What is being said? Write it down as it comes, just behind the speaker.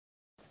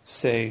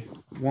Say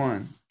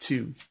 1,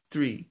 2,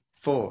 3,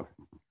 4.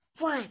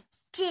 1,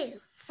 2,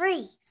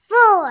 3,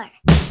 4.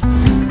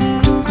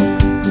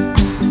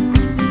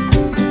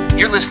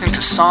 You're listening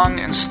to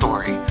Song and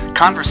Story,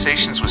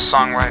 conversations with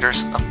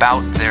songwriters about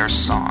their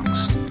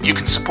songs. You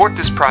can support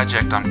this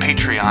project on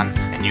Patreon,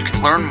 and you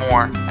can learn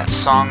more at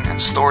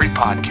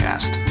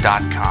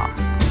songandstorypodcast.com.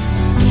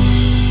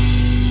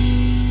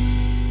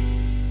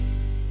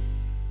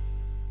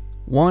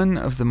 One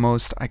of the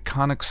most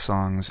iconic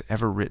songs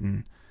ever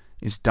written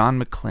is Don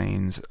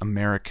McLean's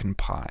American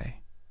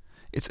Pie.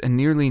 It's a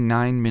nearly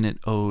 9-minute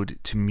ode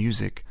to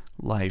music,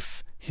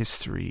 life,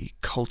 history,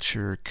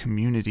 culture,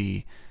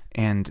 community,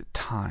 and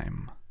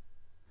time.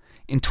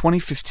 In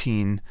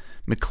 2015,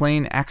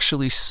 McLean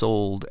actually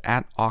sold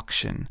at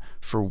auction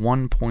for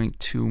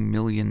 $1.2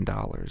 million,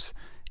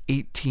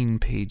 18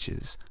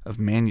 pages of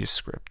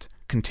manuscript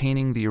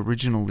containing the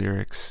original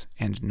lyrics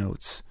and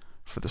notes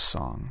for the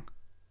song.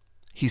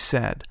 He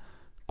said,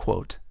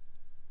 quote,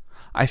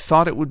 "I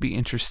thought it would be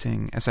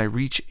interesting as I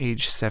reach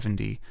age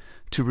 70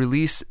 to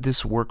release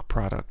this work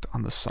product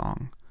on the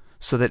song,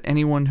 so that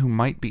anyone who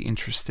might be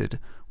interested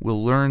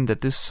will learn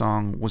that this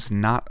song was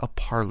not a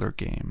parlor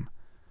game.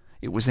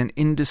 It was an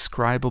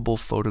indescribable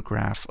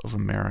photograph of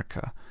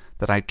America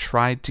that I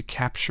tried to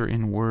capture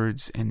in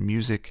words and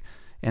music,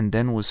 and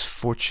then was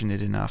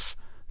fortunate enough,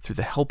 through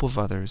the help of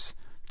others,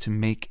 to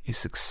make a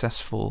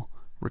successful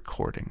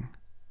recording."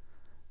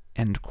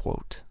 End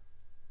quote.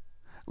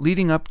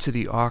 Leading up to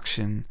the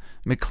auction,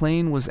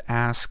 McLean was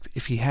asked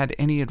if he had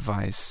any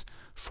advice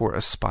for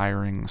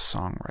aspiring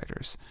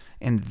songwriters,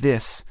 and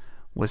this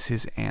was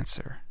his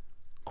answer.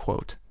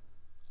 Quote,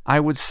 "I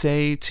would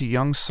say to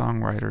young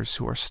songwriters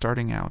who are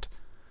starting out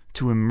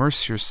to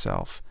immerse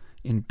yourself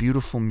in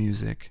beautiful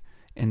music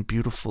and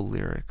beautiful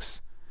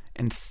lyrics,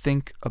 and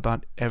think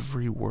about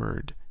every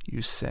word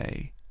you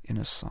say in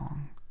a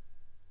song."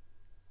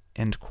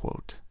 End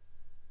quote.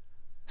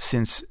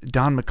 Since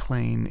Don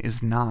McLean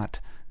is not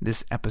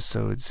this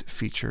episode's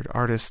featured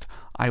artist,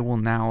 I will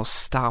now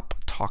stop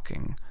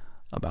talking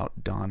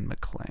about Don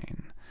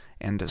McLean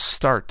and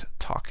start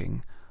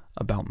talking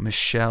about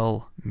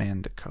Michelle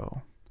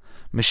Mandico.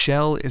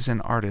 Michelle is an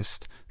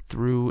artist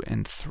through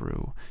and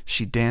through.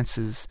 She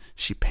dances,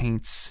 she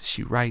paints,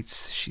 she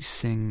writes, she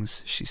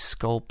sings, she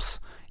sculpts.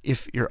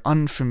 If you're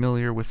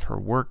unfamiliar with her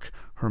work,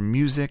 her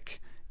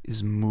music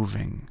is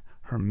moving.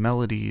 Her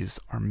melodies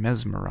are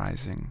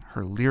mesmerizing.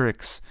 Her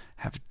lyrics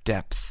have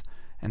depth,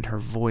 and her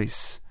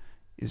voice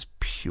is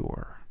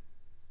pure.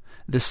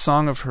 This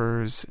song of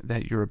hers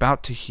that you're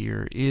about to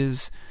hear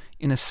is,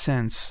 in a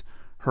sense,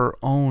 her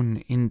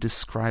own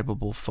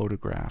indescribable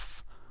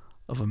photograph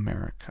of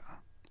America,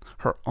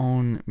 her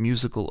own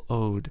musical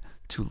ode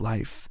to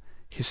life,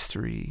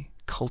 history,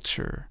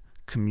 culture,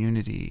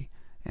 community,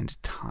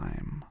 and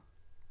time.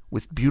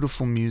 With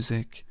beautiful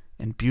music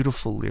and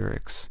beautiful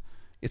lyrics,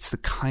 it's the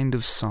kind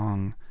of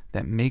song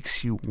that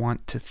makes you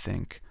want to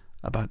think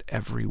about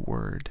every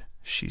word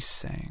she's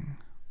saying.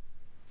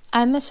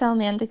 I'm Michelle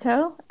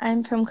Mandico.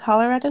 I'm from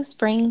Colorado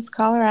Springs,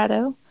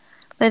 Colorado,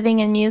 living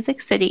in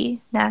Music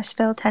City,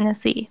 Nashville,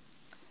 Tennessee.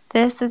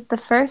 This is the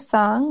first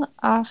song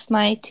off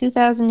my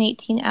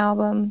 2018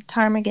 album,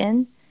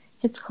 Ptarmigan.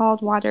 It's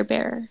called Water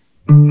Bearer.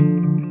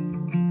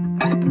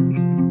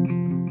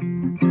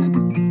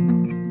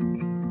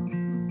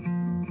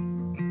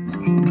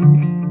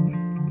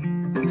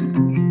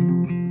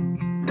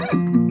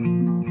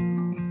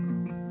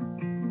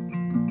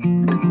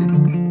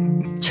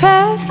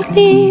 Traffic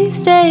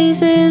these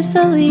days is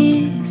the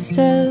least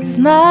of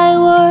my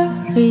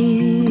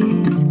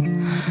worries.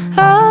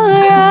 I'll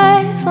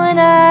arrive when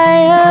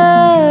I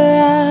arrive.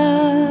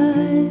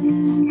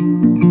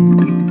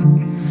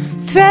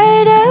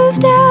 Threat of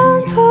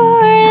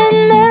downpour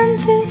in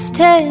Memphis,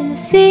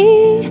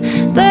 Tennessee,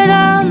 but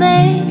I'll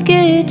make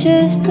it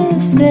just the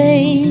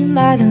same.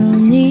 I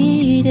don't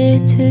need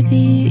it to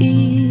be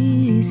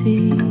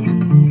easy.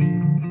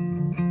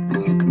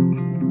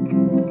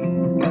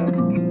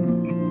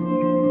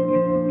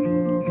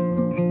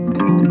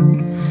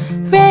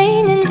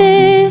 Rain and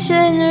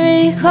vision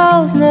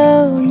recalls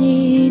no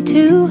need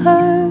to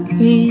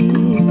hurry.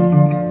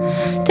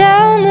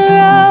 Down the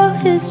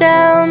road is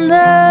down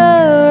the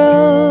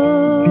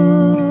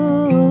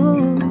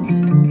road.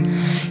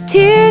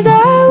 Tears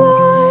are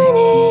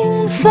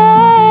warning the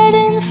flood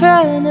in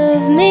front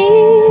of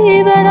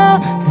me, but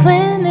I'll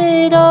swim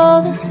it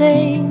all the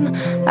same.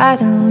 I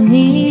don't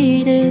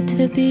need it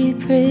to be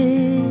pretty.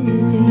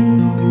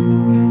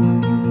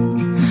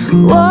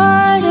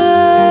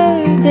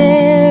 Water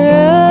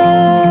bearer,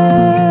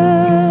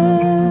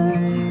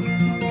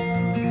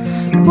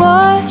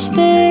 wash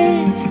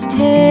this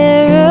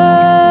terror.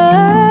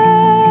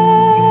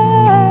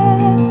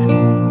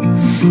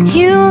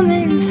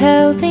 Humans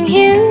helping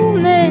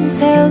humans,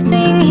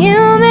 helping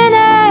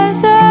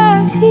humanize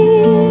our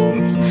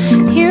fears.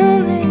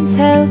 Humans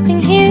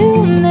helping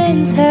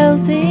humans,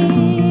 helping.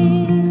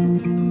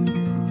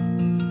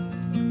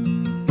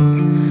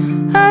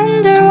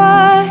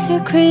 Underwater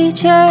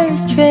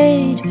creatures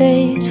trade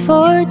bait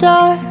for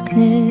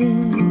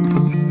darkness.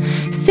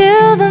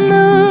 Still the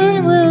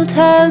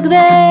tug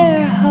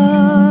their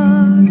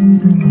heart.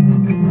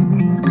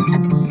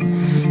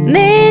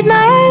 Made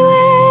my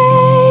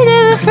way to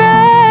the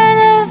front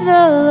of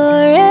the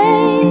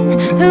Lorraine.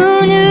 Who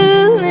knew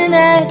the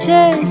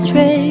Natchez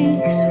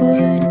Trace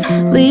would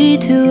lead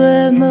to a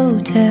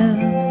motel?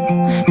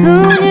 Who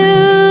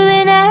knew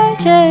the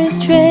Natchez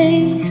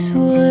Trace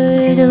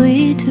would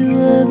lead to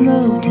a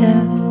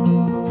motel?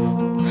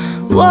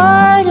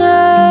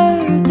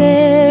 Water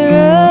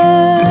bearer,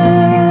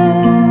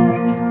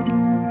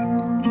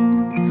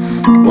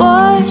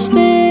 wash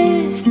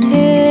this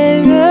terror.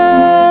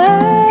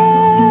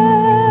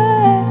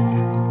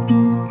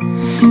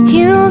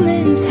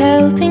 Humans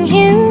helping,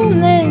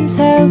 humanize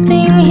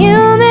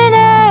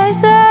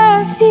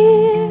our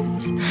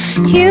fears.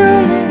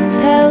 Humans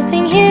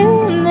helping,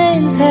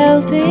 humans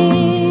helping.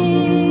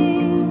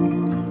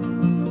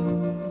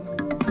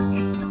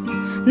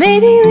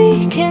 Maybe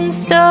we can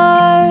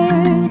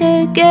start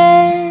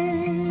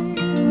again.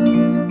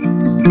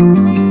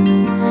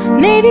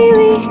 Maybe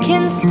we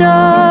can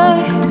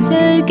start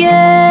again.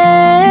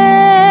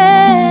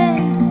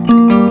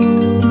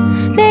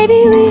 Maybe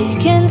we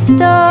can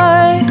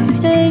start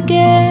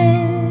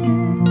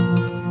again.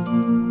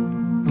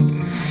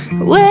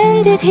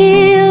 When did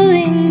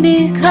healing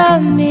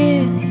become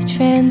merely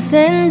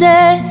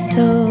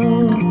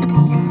transcendental?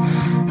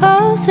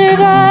 I'll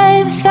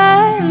survive if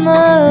I'm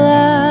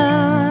alive.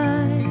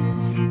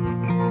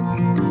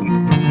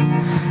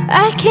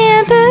 I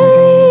can't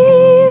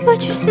believe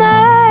what your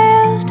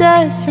smile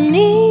does for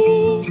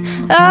me.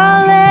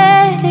 I'll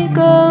let it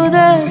go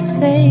the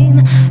same.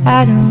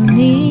 I don't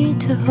need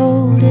to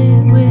hold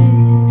it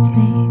with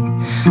me.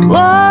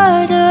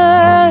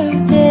 Water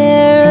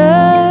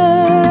bearer,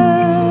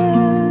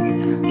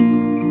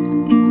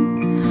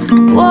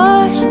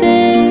 wash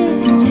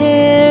this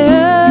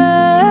terror.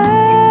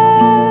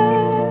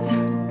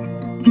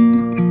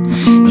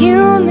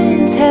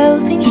 Humans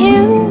helping,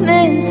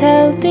 humanize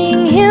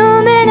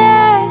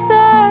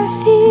our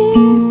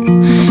fears.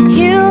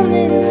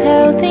 Humans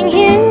helping,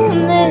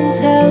 humans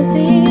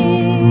helping.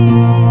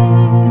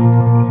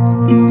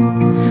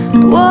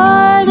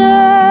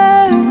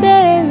 Water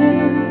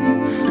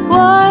bearer,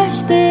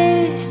 wash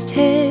this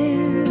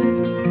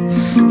terror.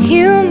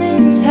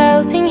 Humans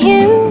helping,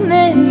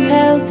 humans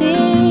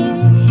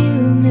helping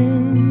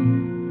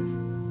humans.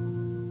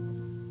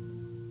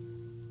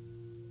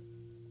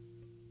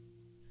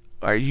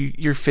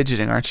 You're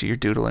fidgeting, aren't you? You're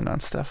doodling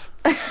on stuff.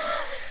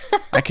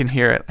 I can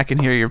hear it. I can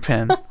hear your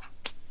pen.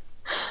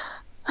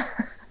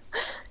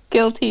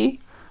 Guilty.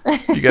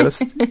 You gotta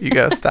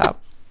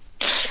stop.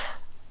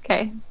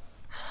 Okay.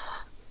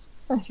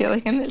 I feel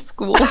like I'm at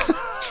school.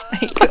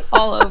 Like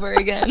all over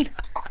again.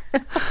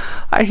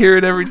 I hear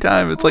it every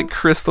time. It's like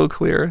crystal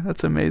clear.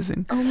 That's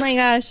amazing. Oh my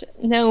gosh.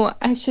 No,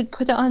 I should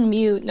put it on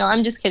mute. No,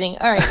 I'm just kidding.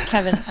 All right,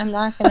 Kevin, I'm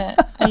not gonna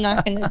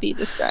be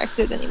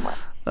distracted anymore.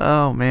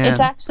 Oh man. It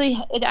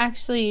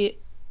actually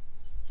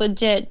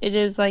legit, it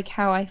is like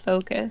how I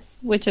focus,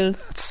 which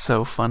is That's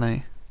so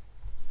funny.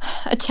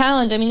 a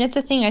challenge. I mean, it's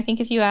a thing. I think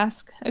if you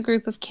ask a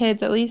group of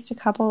kids, at least a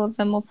couple of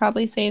them will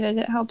probably say that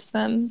it helps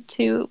them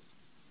to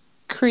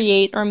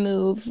create or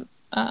move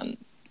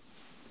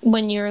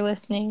when you're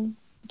listening.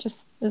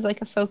 Just as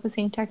like a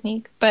focusing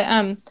technique. But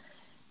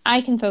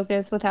I can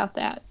focus without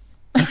that.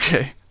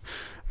 Okay.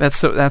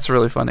 That's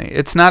really funny.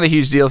 It's not a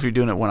huge deal if you're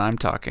doing it when I'm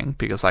talking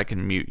because I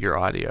can mute your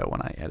audio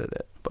when I edit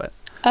it. But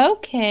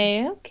But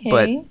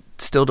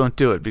still don't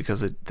do it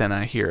because then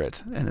I hear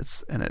it and it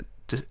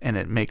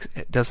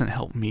doesn't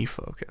help me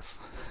focus.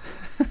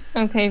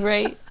 Okay,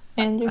 right.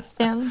 I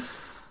understand.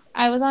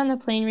 I was on a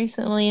plane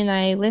recently and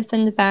I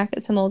listened back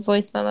at some old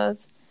voice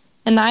memos,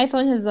 and the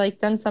iPhone has like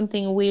done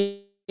something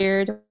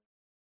weird.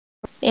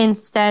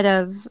 Instead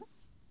of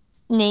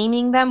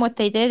naming them what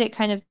they did, it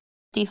kind of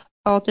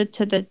defaulted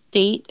to the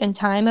date and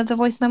time of the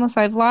voice memo.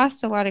 So I've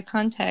lost a lot of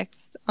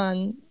context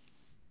on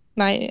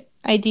my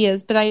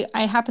ideas, but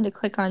I happened to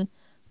click on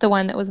the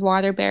one that was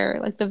Water Bearer,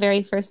 like the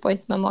very first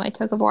voice memo I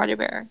took of Water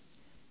Bearer.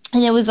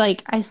 And it was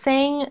like I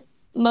sang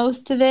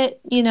most of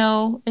it, in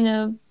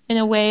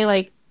a way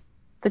like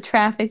the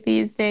traffic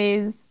these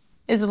days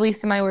is the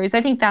least of my worries.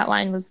 I think that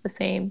line was the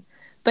same,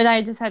 but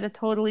I just had a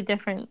totally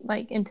different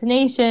like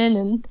intonation,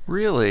 and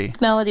Really? the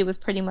melody was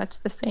pretty much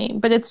the same.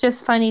 But it's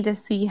just funny to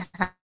see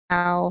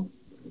how,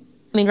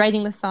 I mean,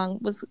 writing the song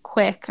was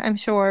quick, I'm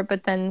sure,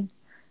 but then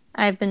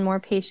I've been more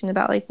patient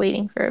about like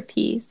waiting for a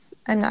piece.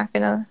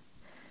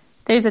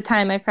 There's a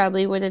time I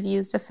probably would have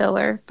used a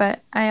filler,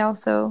 but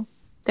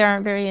there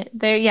aren't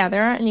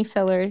any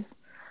fillers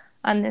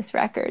on this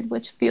record,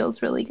 which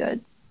feels really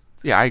good.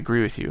 Yeah, I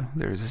agree with you.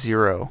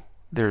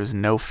 There's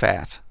no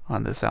fat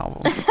on this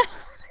album.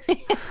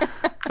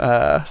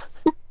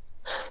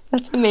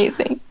 That's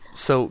amazing.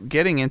 So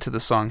getting into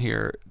the song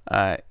here,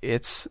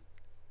 it's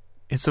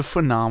a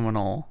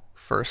phenomenal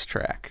first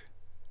track,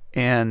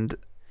 and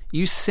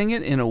you sing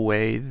it in a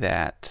way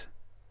that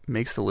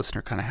makes the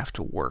listener kind of have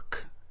to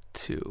work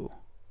to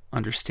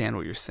understand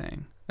what you're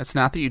saying. It's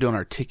not that you don't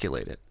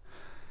articulate it.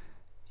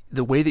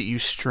 The way that you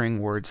string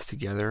words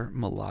together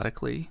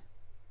melodically,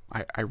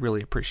 I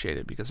really appreciate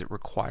it because it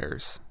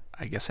requires,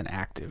 I guess, an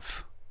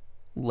active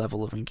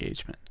level of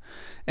engagement.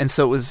 And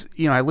so it was,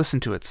 I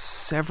listened to it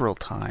several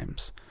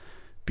times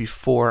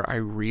before I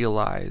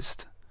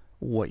realized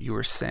what you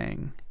were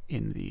saying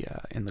in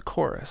the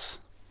chorus,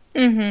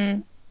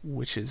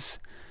 which is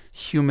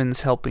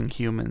humans helping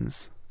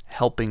humanize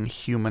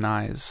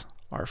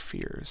our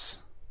fears.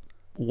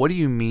 What do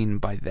you mean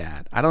by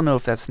that? I don't know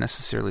if that's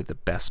necessarily the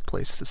best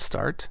place to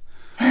start.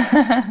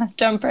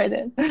 Jump right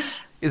in.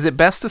 Is it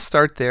best to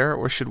start there,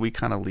 or should we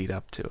kind of lead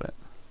up to it?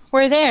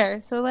 We're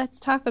there, so let's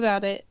talk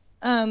about it.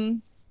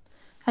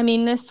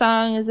 This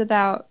song is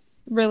about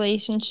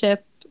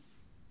relationship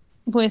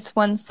with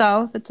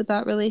oneself. It's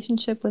about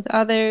relationship with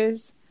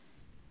others.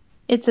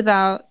 It's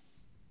about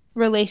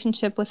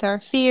relationship with our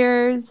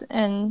fears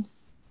and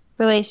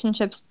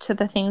relationships to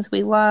the things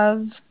we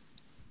love.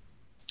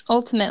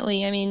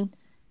 Ultimately,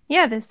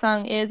 this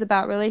song is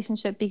about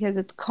relationship because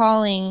it's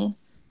calling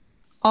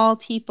all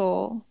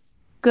people,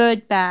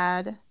 good,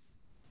 bad,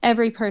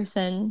 every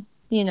person,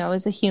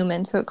 is a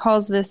human. So it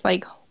calls this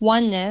like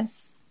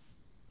oneness,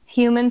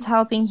 humans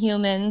helping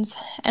humans,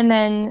 and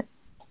then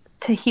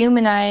to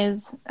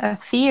humanize a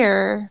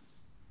fear.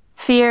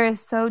 Fear is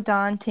so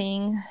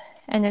daunting,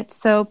 and it's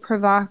so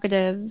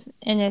provocative,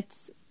 and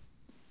it's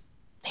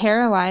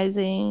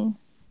paralyzing,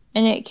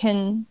 and it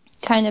can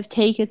kind of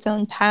take its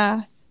own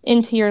path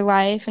into your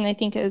life. And I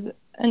think as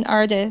an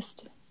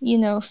artist,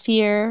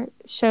 fear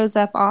shows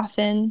up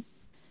often.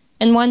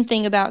 And one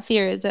thing about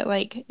fear is that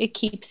it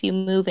keeps you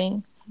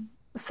moving.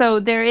 So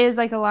there is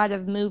a lot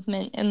of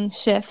movement and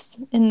shifts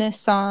in this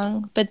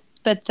song, but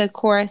the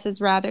chorus is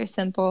rather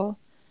simple.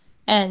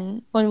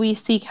 And when we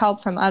seek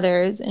help from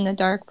others in a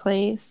dark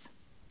place,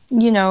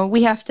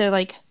 we have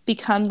to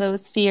become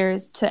those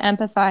fears to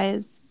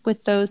empathize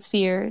with those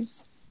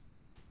fears.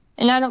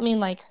 And I don't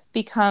mean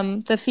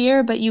become the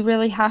fear, but you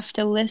really have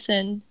to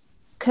listen,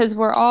 because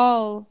we're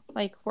all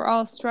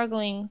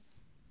struggling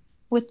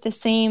with the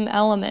same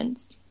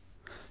elements.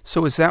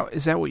 So is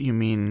that what you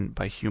mean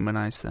by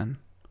humanize then?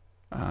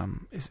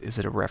 Is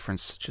it a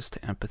reference just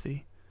to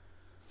empathy?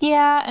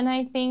 Yeah, and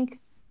I think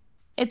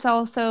it's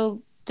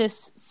also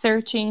this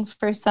searching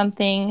for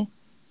something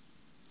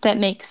that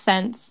makes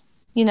sense,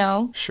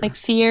 Sure.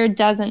 Fear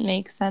doesn't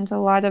make sense.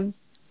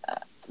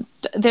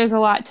 There's a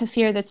lot to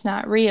fear that's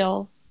not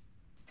real.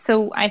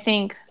 So I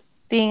think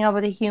being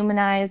able to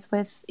humanize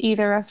with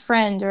either a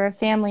friend or a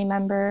family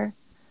member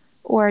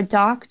or a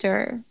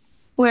doctor,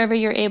 wherever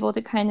you're able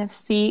to kind of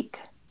seek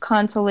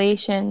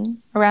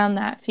consolation around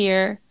that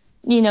fear,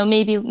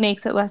 maybe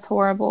makes it less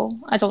horrible.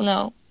 I don't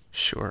know.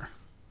 Sure.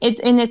 It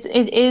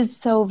is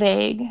so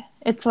vague.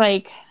 It's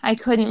I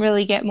couldn't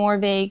really get more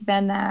vague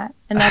than that.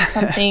 And that's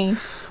something.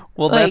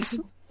 Well,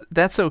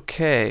 that's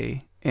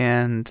okay.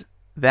 And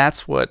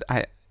that's what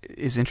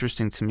is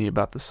interesting to me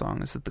about the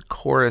song, is that the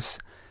chorus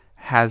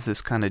has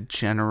this kind of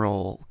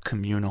general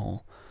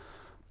communal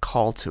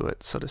call to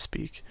it, so to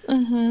speak.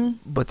 Mm-hmm.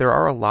 But there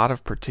are a lot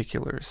of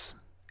particulars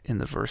in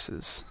the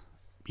verses.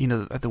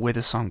 The way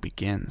the song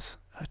begins,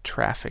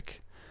 traffic.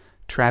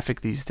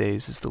 Traffic these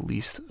days is the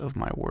least of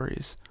my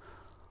worries.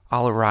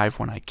 I'll arrive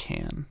when I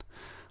can.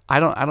 I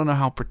don't know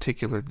how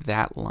particular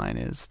that line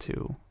is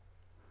to,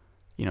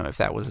 if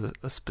that was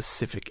a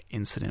specific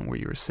incident where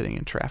you were sitting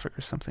in traffic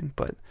or something,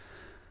 but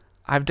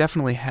I've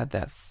definitely had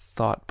that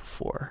thought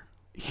before.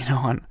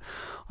 On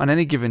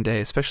any given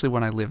day, especially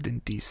when I lived in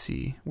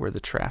DC, where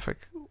the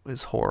traffic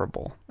is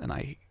horrible,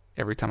 and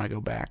every time I go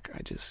back,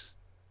 I just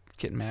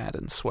get mad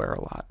and swear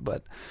a lot.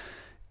 But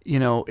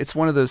it's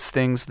one of those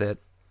things that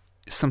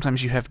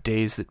sometimes you have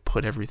days that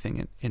put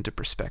everything into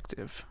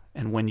perspective,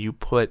 and when you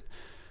put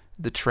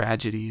the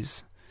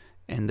tragedies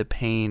and the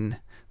pain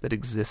that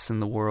exists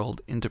in the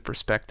world into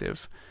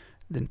perspective,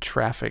 then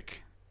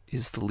traffic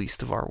is the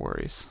least of our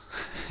worries.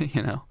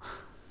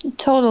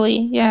 Totally,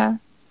 yeah.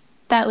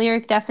 That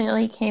lyric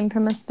definitely came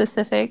from a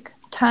specific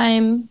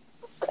time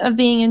of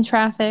being in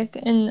traffic,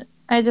 and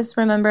I just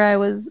remember I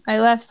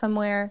left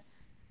somewhere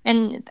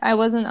and I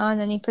wasn't on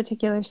any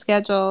particular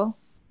schedule,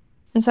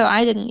 and so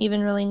I didn't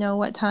even really know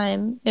what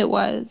time it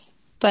was,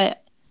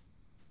 but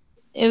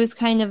it was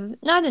kind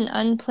of not an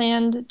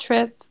unplanned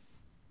trip.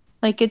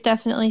 It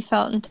definitely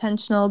felt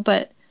intentional,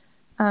 but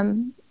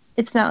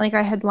it's not like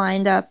I had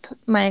lined up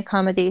my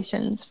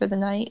accommodations for the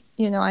night.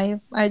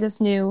 I just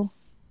knew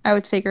I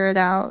would figure it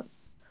out.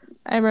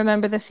 I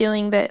remember the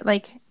feeling that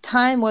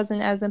time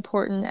wasn't as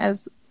important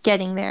as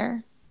getting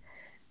there.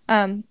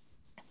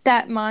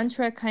 That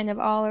mantra kind of,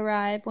 I'll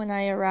arrive when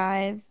I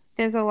arrive.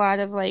 There's a lot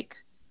of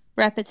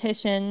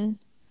repetition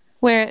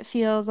where it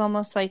feels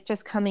almost like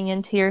just coming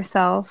into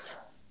yourself,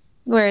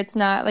 where it's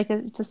not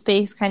it's a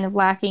space kind of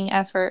lacking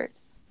effort,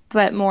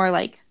 but more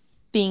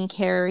being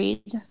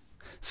carried.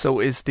 So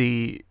was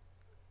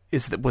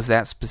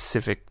that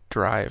specific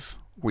drive,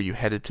 were you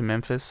headed to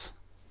Memphis?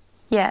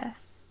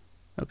 Yes.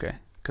 Okay.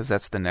 Because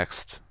that's the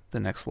next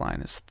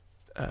line is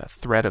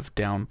threat of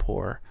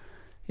downpour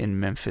in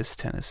Memphis,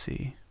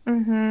 Tennessee.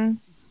 Mm-hmm.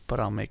 But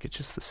I'll make it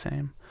just the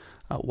same.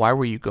 Why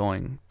were you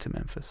going to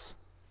Memphis?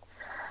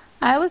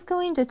 I was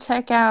going to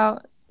check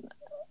out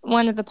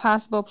one of the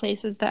possible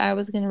places that I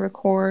was going to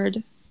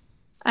record,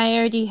 I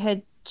already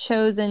had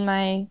chosen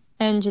my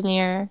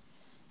engineer,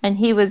 and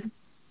he was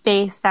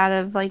based out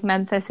of like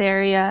Memphis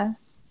area.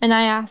 And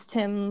I asked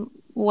him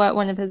what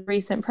one of his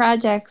recent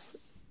projects,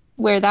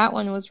 where that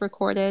one was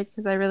recorded,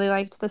 because I really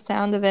liked the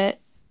sound of it.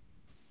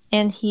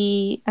 And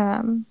he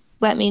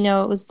let me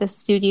know it was the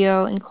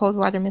studio in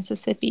Coldwater,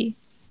 Mississippi.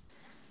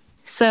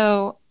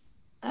 So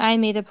I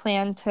made a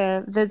plan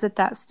to visit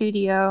that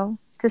studio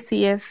to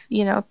see if,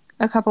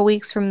 a couple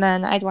weeks from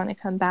then I'd want to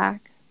come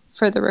back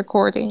for the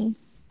recording.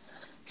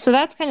 So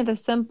that's kind of the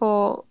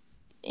simple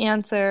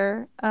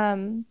answer.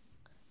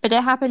 But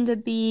it happened to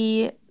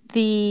be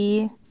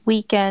the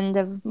weekend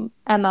of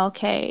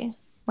MLK,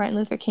 Martin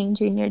Luther King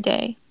Jr.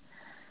 Day.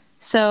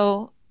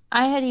 So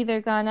I had either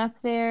gone up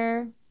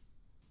there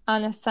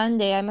on a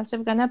Sunday. I must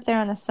have gone up there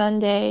on a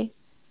Sunday.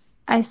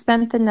 I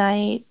spent the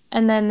night,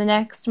 and then the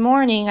next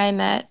morning I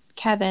met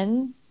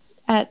Kevin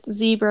at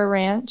Zebra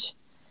Ranch.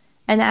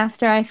 And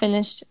after I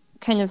finished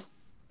kind of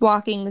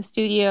walking the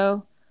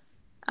studio,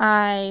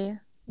 I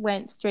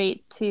went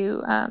straight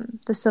to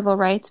the Civil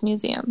Rights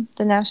Museum,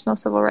 the National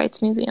Civil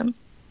Rights Museum.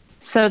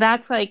 So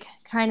that's like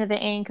kind of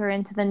the anchor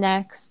into the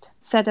next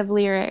set of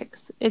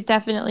lyrics. It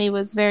definitely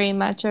was very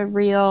much a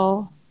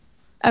real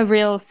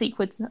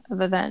sequence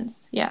of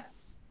events. Yeah.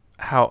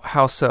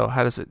 How so?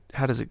 How does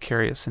it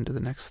carry us into the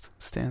next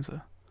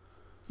stanza?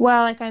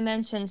 Well, like I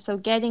mentioned, so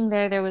getting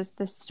there was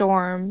the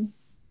storm.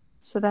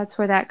 So that's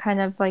where that kind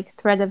of like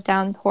threat of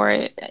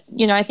downpour,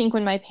 I think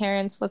when my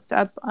parents looked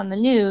up on the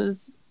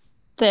news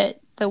that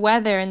the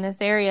weather in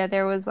this area,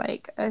 there was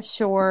like a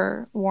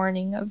shore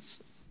warning of,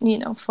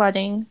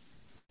 flooding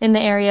in the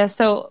area.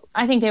 So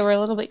I think they were a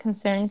little bit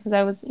concerned because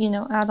I was,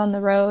 out on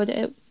the road.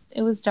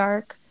 It was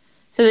dark.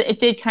 So it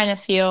did kind of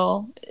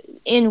feel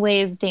in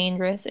ways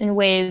dangerous, in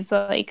ways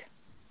like,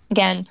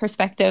 again,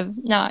 perspective,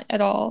 not at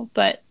all,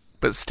 but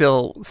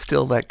still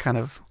that kind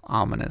of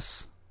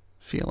ominous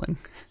feeling.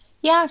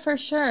 Yeah, for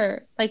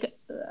sure. Like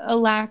a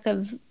lack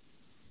of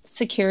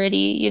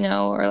security,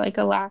 or like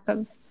a lack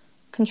of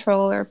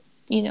control or,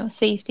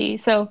 safety.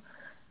 So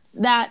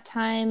that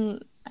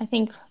time, I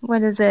think,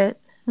 what is it?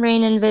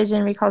 Rain and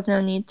Vision recalls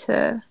no need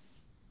to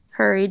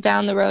hurry.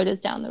 Down the road is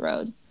down the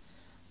road.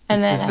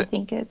 And then I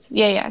think it's,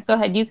 yeah. Go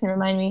ahead. You can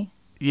remind me.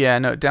 Yeah,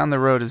 no, down the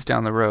road is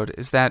down the road.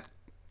 Is that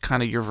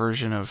kind of your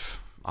version of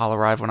I'll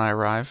arrive when I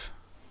arrive?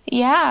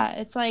 Yeah,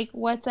 it's like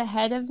what's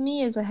ahead of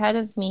me is ahead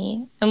of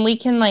me. And we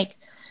can like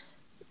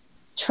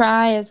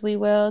try as we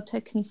will to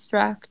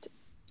construct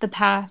the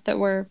path that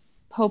we're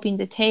hoping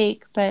to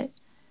take, but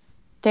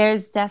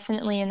there's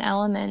definitely an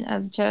element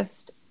of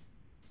just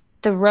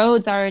the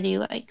road's already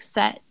like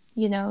set,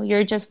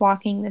 you're just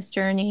walking this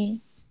journey.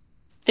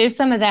 There's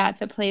some of that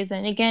plays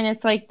in. Again,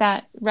 it's like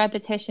that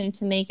repetition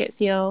to make it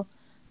feel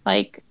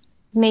like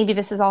maybe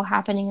this is all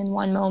happening in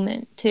one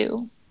moment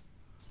too.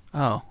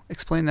 Oh,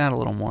 explain that a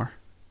little more.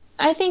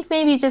 I think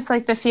maybe just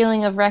like the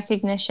feeling of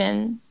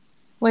recognition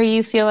where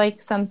you feel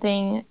like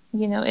something,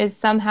 is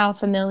somehow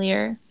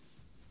familiar.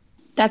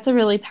 That's a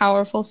really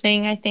powerful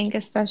thing, I think,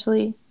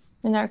 especially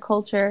in our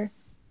culture.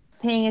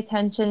 Paying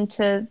attention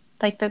to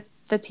like the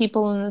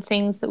people and the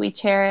things that we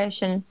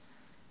cherish, and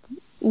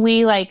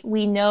we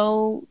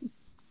know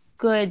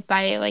good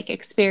by like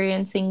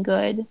experiencing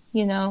good,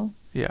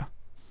 Yeah.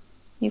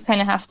 You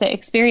kind of have to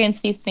experience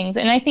these things.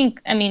 And I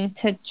think,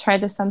 to try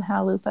to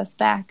somehow loop us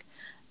back,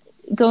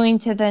 going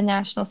to the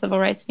National Civil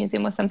Rights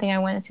Museum was something I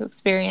wanted to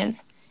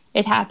experience.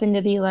 It happened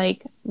to be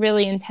like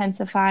really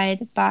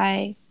intensified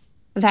by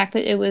the fact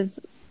that it was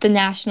the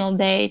national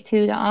day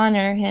to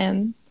honor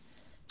him.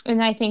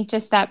 And I think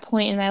just that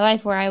point in my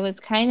life where I was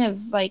kind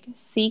of like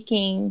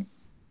seeking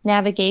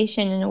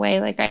navigation in a way,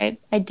 like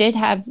I did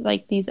have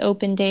like these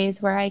open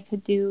days where I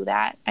could do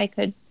that. I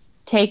could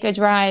take a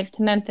drive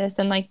to Memphis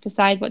and like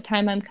decide what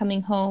time I'm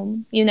coming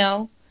home,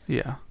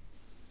 Yeah.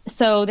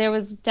 So there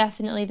was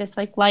definitely this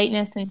like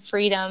lightness and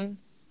freedom.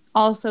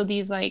 Also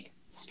these like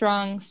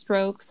strong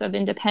strokes of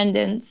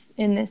independence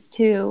in this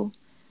too,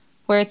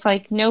 where it's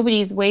like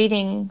nobody's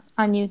waiting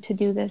on you to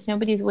do this.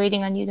 Nobody's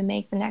waiting on you to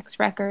make the next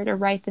record or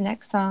write the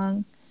next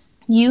song.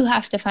 You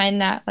have to find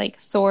that like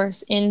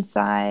source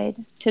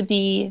inside to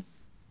be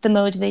the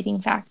motivating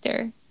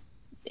factor.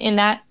 In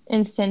that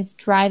instance,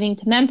 driving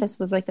to Memphis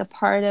was like a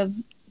part of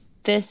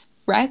this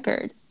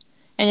record,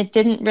 and it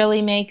didn't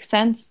really make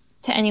sense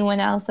to anyone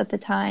else at the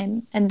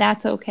time, and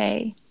that's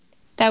okay.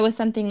 That was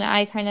something that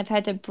I kind of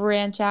had to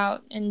branch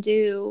out and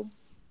do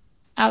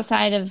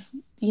outside of,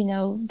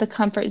 the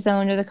comfort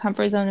zone or the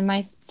comfort zone of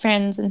my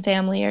friends and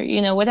family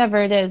or,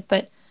 whatever it is.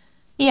 But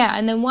yeah,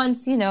 and then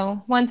once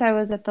I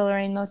was at the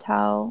Lorraine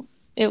Motel,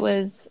 it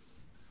was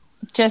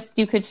just,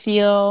 you could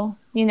feel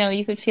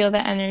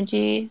the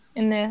energy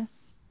in the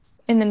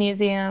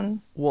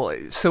museum. Well,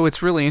 so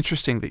it's really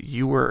interesting that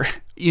you were,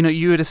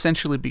 you had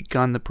essentially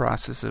begun the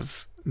process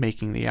of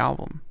making the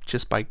album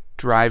just by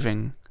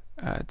driving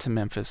to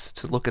Memphis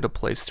to look at a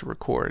place to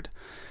record.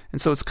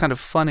 And so it's kind of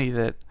funny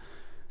that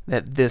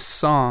this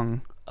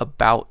song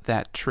about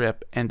that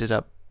trip ended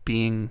up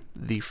being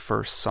the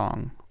first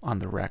song on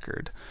the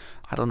record.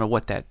 I don't know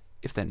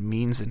if that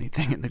means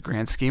anything in the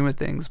grand scheme of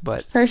things,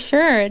 but For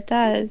sure, it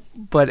does.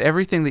 But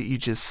everything that you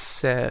just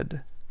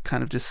said,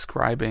 kind of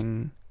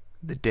describing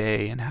the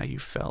day and how you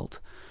felt,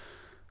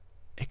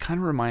 it kind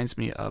of reminds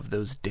me of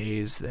those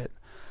days that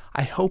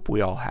I hope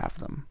we all have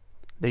them.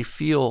 They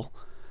feel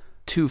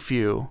too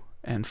few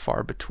and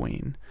far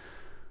between.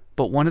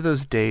 But one of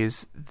those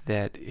days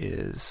that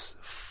is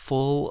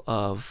full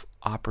of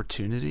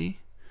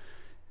opportunity,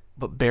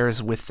 but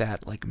bears with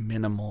that like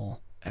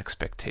minimal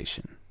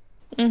expectation.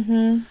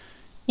 Mm-hmm.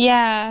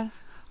 Yeah.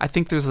 I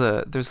think there's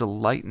a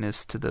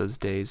lightness to those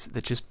days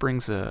that just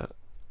brings a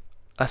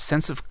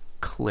sense of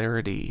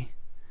clarity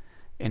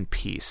and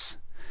peace.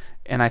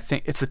 And I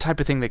think it's the type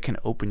of thing that can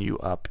open you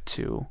up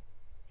to,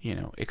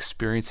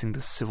 experiencing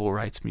the Civil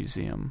Rights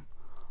Museum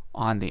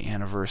on the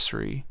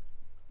anniversary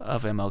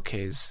of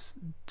MLK's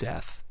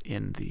death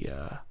in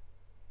the,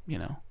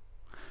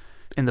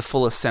 in the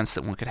fullest sense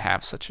that one could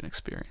have such an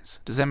experience.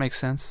 Does that make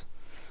sense?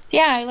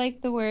 Yeah, I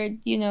like the word,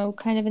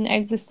 kind of an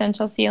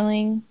existential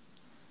feeling.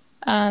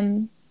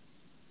 Again,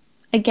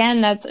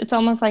 it's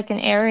almost like an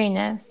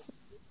airiness.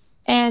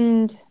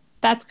 And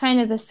that's kind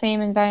of the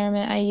same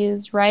environment I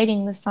used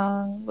writing the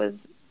song,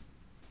 was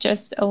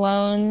just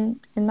alone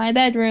in my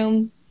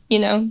bedroom,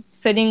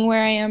 sitting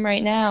where I am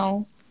right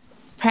now,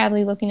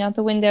 probably looking out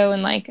the window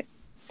and like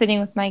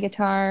sitting with my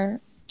guitar,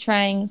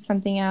 trying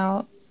something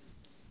out,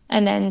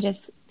 and then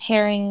just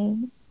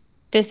pairing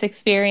this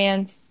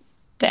experience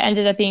that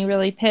ended up being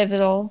really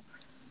pivotal,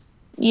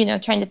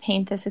 trying to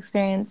paint this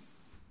experience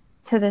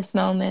to this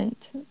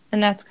moment.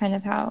 And that's kind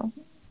of how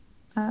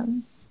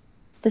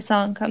the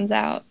song comes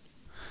out.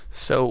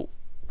 So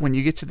when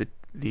you get to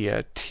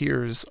the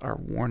tears are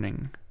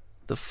warning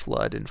the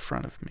flood in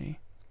front of me,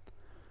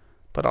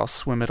 but I'll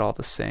swim it all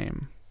the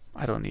same.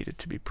 I don't need it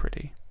to be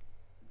pretty.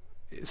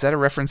 Is that a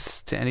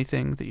reference to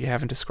anything that you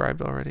haven't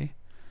described already?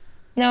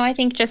 No, I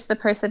think just the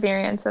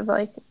perseverance of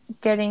like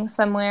getting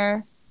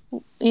somewhere,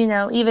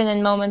 even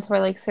in moments where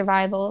like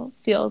survival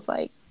feels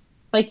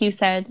like you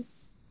said,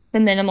 the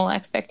minimal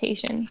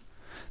expectation.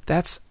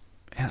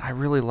 And I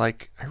really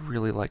like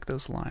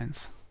those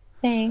lines.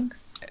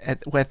 Thanks.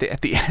 At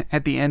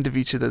the end of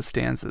each of those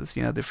stanzas,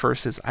 the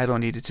first is I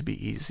don't need it to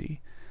be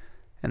easy,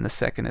 and the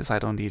second is I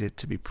don't need it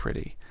to be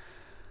pretty.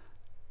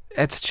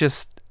 It's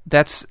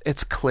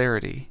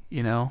clarity,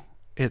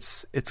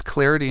 It's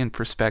clarity and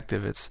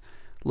perspective. It's,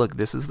 look,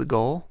 this is the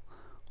goal.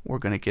 We're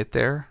going to get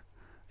there.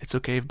 It's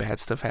okay if bad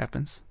stuff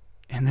happens.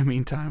 In the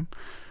meantime,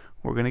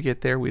 we're going to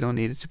get there. We don't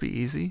need it to be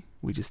easy.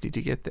 We just need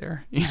to get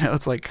there.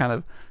 It's like kind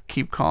of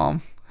keep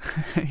calm,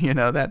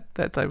 that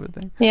type of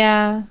thing.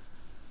 Yeah,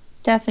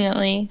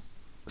 definitely.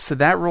 So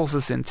that rolls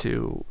us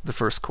into the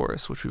first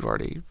chorus, which we've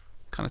already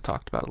kind of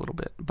talked about a little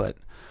bit. But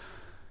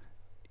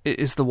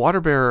is the water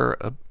bearer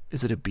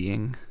is it a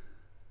being?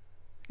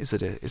 Is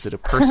it a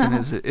person?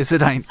 is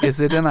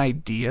it an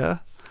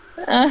idea?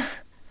 Oh,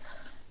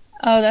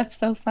 that's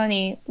so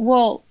funny.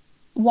 Well,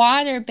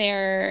 water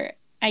bearer,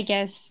 I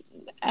guess,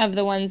 of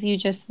the ones you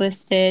just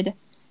listed,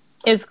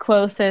 is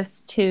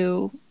closest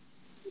to,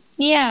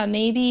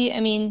 maybe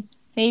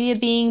a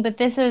being, but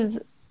this is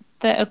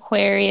the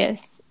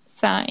Aquarius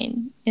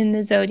sign in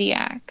the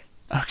zodiac.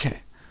 Okay.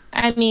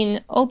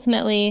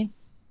 Ultimately,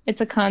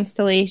 it's a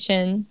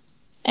constellation,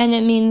 and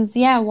it means,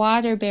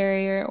 water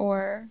barrier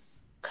or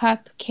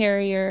cup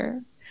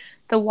carrier.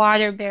 The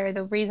water bearer,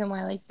 the reason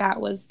why like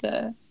that was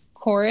the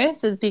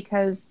chorus is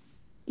because,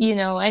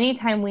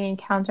 anytime we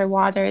encounter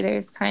water,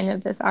 there's kind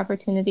of this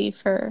opportunity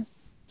for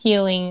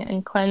healing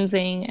and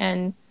cleansing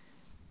and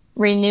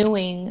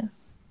renewing,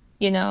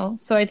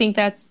 So I think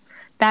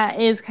that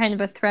is kind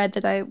of a thread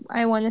that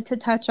I wanted to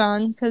touch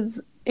on,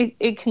 because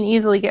it can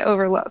easily get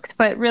overlooked,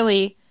 but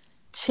really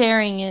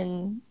sharing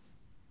in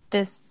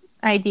this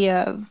idea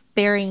of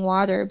bearing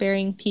water,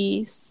 bearing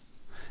peace.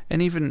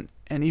 And even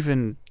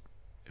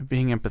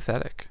being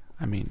empathetic.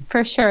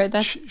 For sure,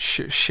 that's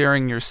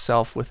sharing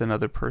yourself with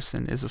another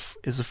person is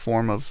a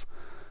form of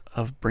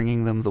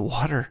bringing them the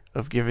water,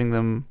 of giving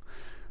them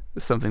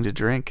something to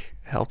drink,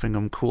 helping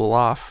them cool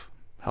off,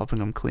 helping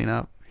them clean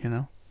up.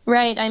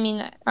 Right.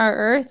 Our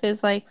earth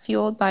is like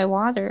fueled by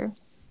water.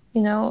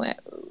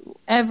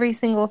 Every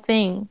single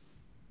thing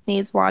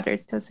needs water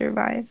to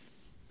survive.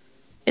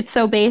 It's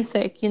so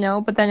basic,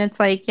 but then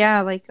it's like,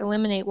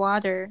 eliminate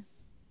water,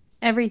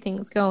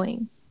 everything's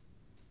going.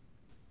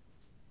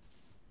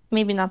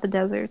 Maybe not the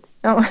deserts.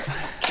 No.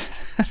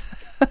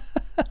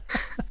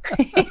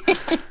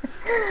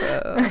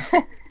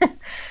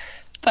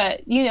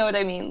 But you know what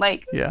I mean?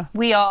 Like,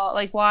 we all,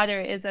 like, water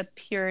is a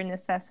pure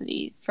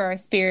necessity for our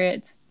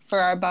spirits, for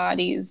our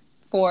bodies,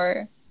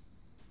 for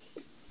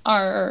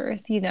our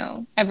earth,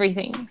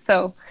 everything.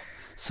 So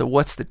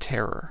what's the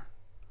terror?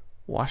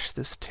 Wash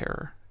this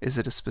terror. Is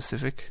it a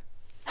specific?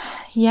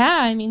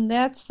 Yeah,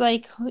 that's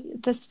like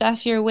the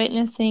stuff you're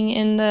witnessing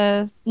in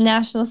the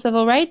National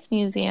Civil Rights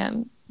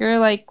Museum. You're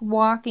like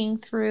walking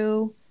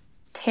through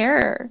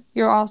terror.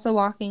 You're also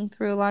walking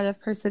through a lot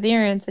of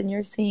perseverance, and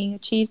you're seeing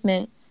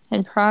achievement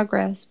and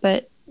progress.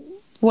 But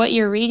what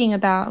you're reading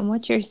about and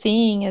what you're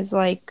seeing is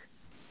like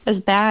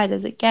as bad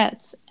as it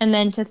gets. And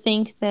then to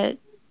think that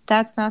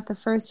that's not the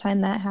first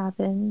time that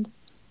happened.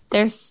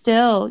 There's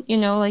still,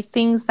 like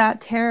things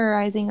that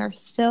terrorizing are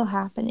still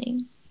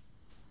happening.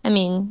 I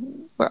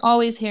mean, we're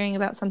always hearing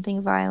about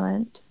something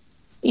violent,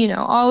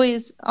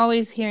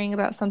 always hearing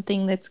about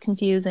something that's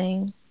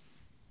confusing.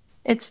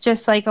 It's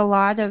just like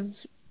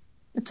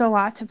it's a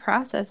lot to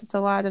process. It's a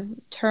lot of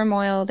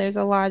turmoil. There's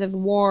a lot of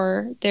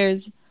war.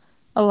 There's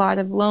a lot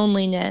of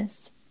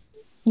loneliness,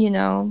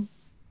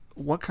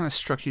 What kind of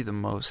struck you the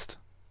most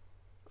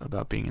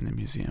about being in the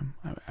museum?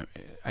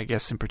 I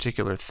guess in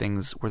particular,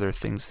 were there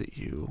things that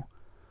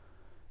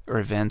or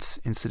events,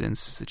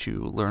 incidents that you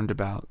learned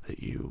about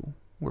that you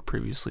were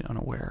previously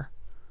unaware?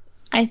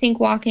 I think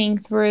walking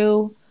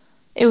through,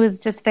 it was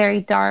just very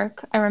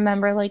dark. I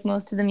remember like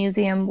most of the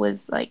museum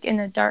was like in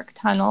a dark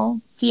tunnel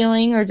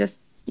feeling, or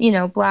just,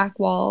 black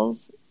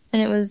walls.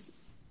 And it was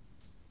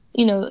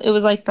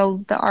like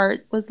the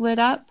art was lit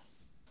up,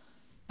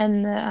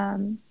 and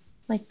the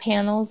like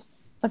panels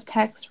of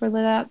text were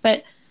lit up.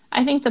 But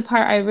I think the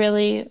part I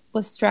really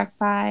was struck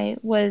by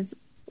was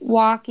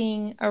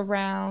walking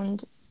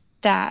around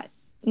that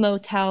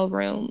motel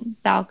room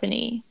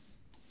balcony.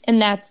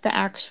 And that's the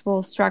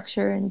actual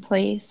structure and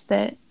place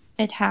that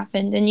it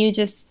happened. And you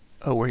just...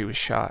 Oh, where he was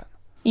shot.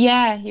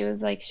 Yeah, he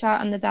was like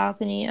shot on the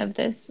balcony of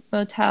this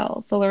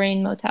motel, the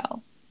Lorraine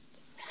Motel.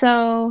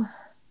 So,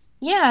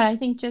 yeah, I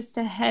think just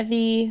a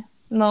heavy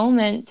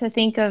moment to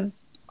think of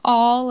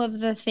all of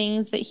the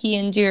things that he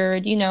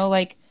endured,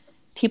 like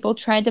people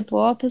tried to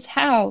blow up his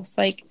house,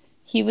 like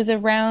he was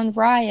around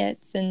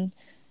riots, and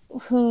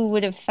who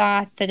would have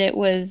thought that it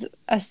was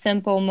a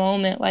simple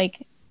moment,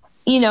 like,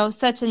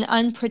 such an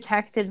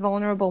unprotected,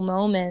 vulnerable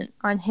moment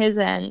on his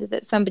end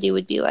that somebody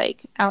would be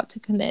like out to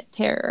commit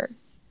terror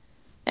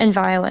and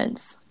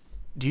violence.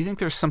 Do you think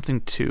there's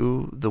something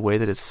to the way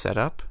that it's set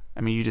up?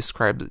 I mean, you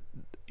described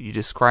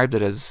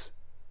it as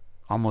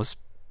almost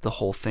the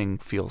whole thing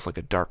feels like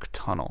a dark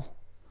tunnel.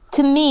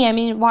 To me, I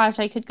mean, watch,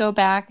 I could go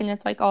back and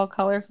it's like all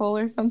colorful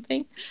or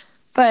something,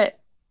 but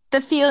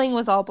the feeling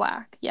was all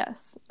black,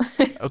 yes.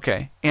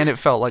 Okay, and it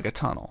felt like a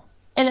tunnel.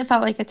 And it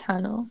felt like a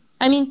tunnel.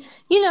 I mean,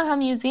 you know how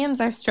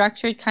museums are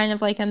structured kind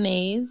of like a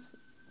maze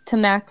to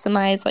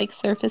maximize like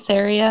surface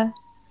area?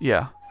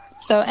 Yeah.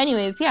 So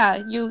anyways,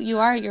 yeah,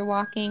 you're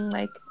walking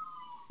like,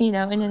 in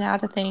and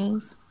out of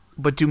things.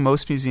 But do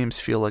most museums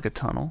feel like a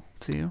tunnel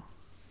to you?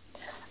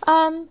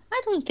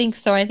 I don't think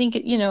so. I think,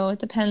 it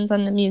depends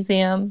on the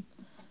museum.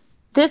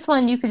 This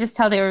one, you could just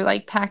tell they were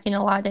like packing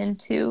a lot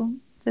into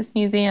this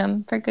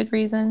museum for good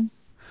reason.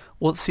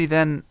 Well, see,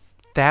 then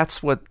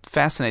that's what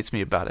fascinates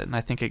me about it. And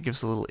I think it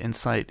gives a little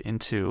insight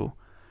into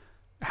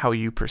how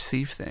you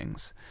perceive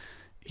things.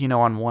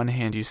 On one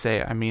hand, you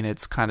say, I mean,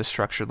 it's kind of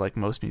structured like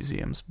most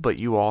museums, but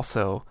you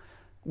also,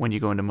 when you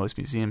go into most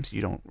museums,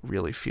 you don't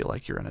really feel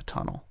like you're in a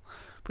tunnel.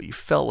 But you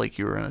felt like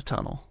you were in a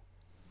tunnel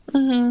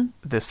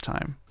this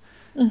time.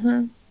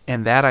 Mm-hmm.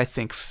 And that, I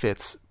think,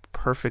 fits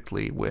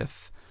perfectly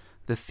with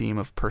the theme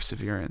of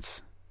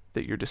perseverance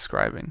that you're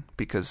describing,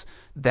 because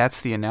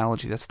that's the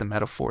analogy, that's the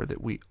metaphor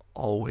that we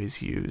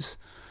always use,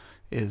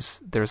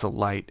 is there's a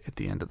light at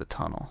the end of the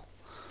tunnel.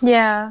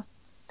 Yeah,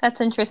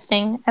 that's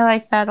interesting. I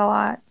like that a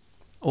lot.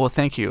 Well,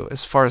 thank you.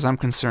 As far as I'm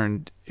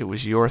concerned, it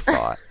was your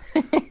thought.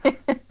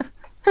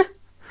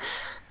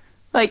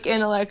 Like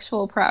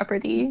intellectual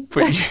property.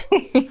 But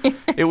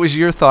it was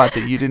your thought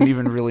that you didn't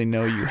even really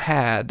know you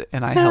had,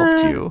 and I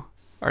helped you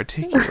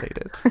articulate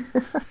it.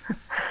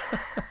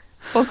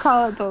 We'll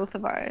call it both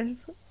of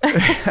ours.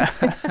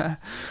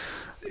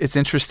 It's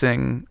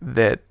interesting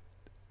that,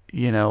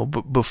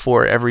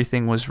 before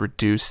everything was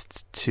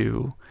reduced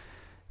to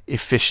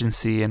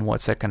efficiency and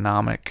what's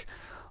economic,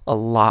 a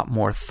lot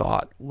more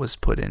thought was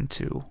put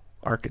into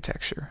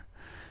architecture.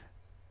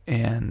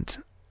 And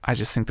I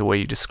just think the way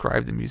you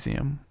described the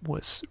museum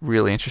was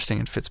really interesting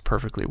and fits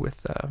perfectly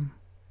with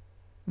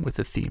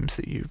the themes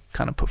that you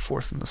kind of put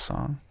forth in the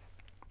song.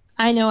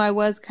 I know I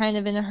was kind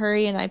of in a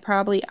hurry, and I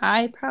probably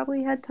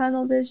had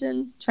tunnel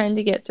vision trying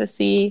to get to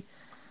see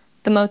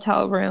the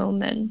motel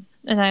room, and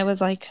I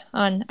was like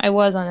on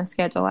a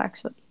schedule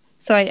actually.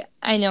 So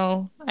I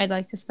know I'd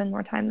like to spend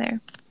more time there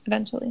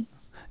eventually.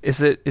 Is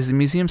the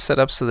museum set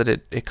up so that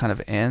it kind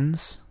of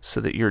ends,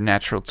 so that your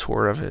natural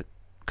tour of it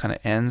kind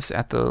of ends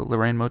at the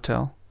Lorraine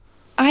Motel?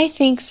 I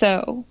think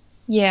so.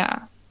 Yeah.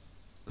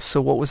 So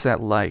what was that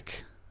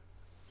like?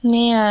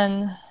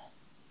 Man.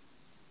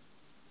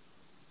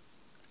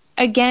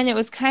 Again,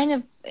 it's kind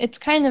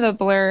of a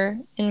blur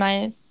in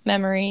my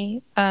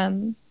memory.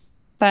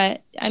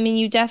 But I mean,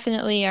 you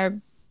definitely are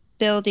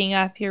building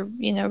up, you're,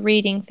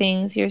 reading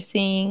things, you're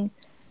seeing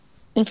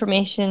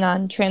information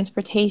on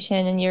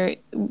transportation, and you're,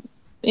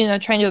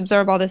 trying to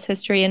absorb all this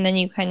history, and then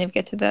you kind of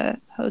get to the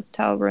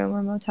hotel room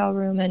or motel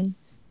room, and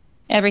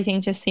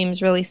everything just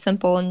seems really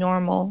simple and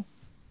normal.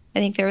 I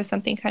think there was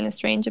something kind of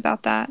strange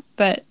about that.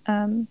 But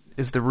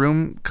is the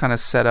room kind of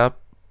set up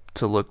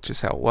to look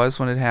just how it was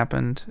when it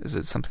happened? Is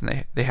it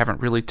something they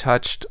haven't really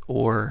touched,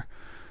 or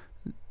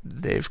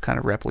they've kind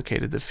of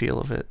replicated the feel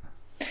of it?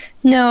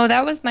 No,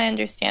 that was my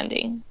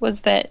understanding,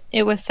 was that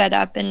it was set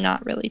up and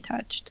not really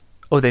touched.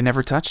 Oh, they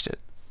never touched it.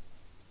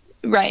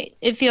 Right.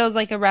 It feels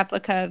like a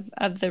replica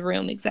of the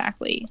room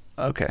exactly.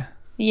 Okay.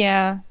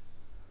 Yeah.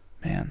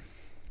 Man.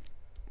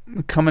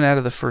 Coming out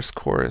of the first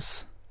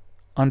chorus,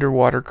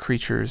 underwater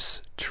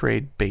creatures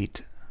trade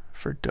bait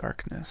for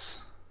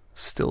darkness.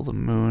 Still the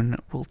moon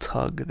will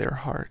tug their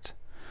heart.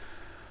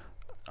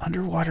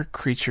 Underwater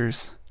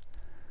creatures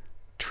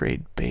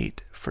trade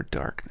bait for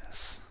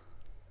darkness.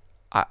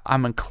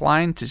 I'm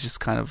inclined to just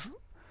kind of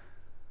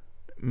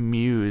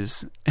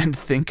muse and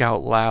think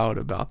out loud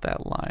about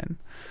that line.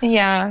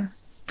 Yeah.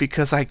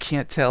 Because I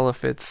can't tell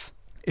if it's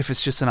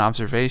just an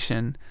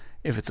observation,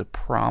 if it's a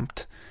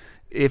prompt,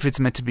 if it's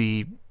meant to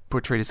be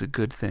portrayed as a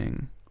good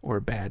thing or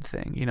a bad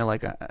thing. You know,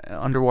 like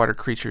underwater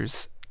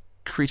creatures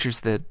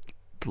that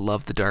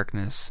love the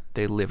darkness,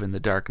 they live in the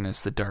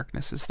darkness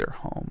is their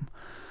home.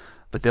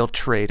 But they'll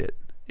trade it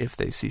if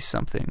they see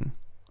something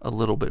a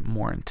little bit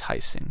more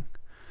enticing.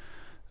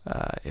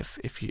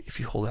 If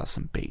you hold out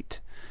some bait.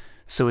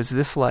 So is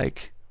this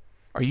like,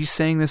 are you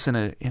saying this in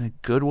a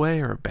good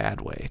way or a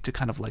bad way to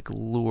kind of like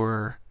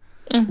lure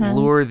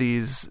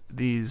these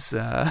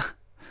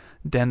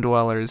den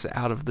dwellers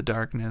out of the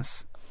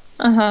darkness?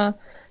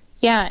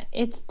 Yeah,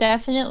 it's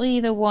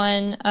definitely the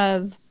one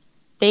of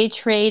they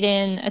trade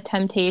in a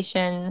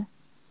temptation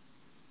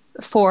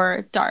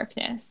for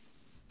darkness.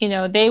 You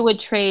know, they would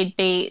trade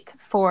bait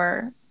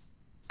for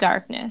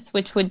darkness,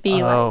 which would be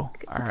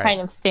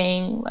kind of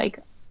staying like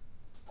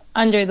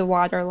under the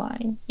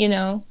waterline, you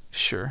know?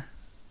 Sure.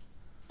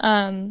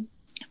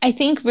 I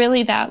think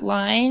really that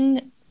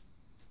line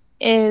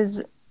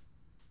is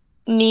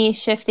me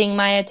shifting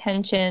my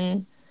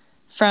attention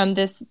from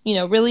this, you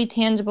know, really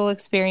tangible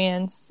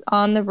experience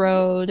on the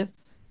road,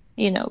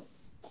 you know,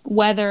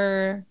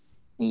 weather,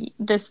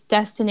 this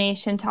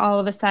destination, to all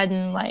of a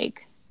sudden,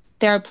 like,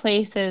 there are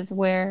places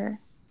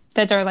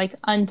that are like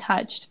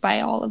untouched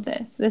by all of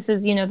this. This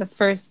is, you know, the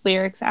first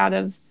lyrics out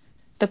of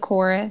the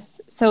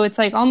chorus. So it's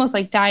like almost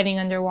like diving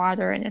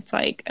underwater, and it's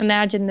like,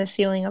 imagine the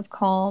feeling of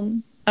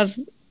calm, of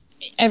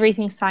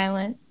everything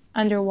silent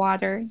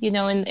underwater, you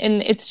know, and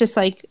it's just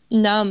like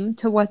numb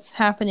to what's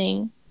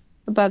happening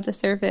above the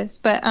surface.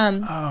 But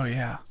oh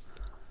yeah,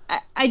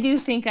 I do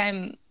think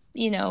I'm,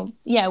 you know,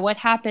 yeah, what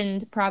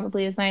happened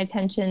probably is my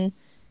attention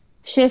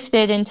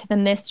shifted into the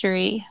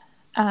mystery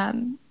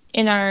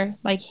in our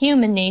like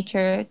human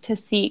nature to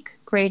seek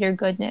greater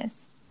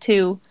goodness,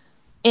 to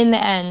in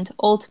the end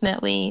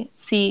ultimately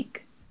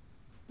seek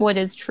what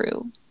is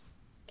true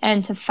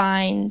and to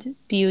find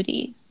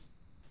beauty,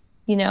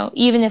 you know,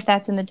 even if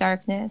that's in the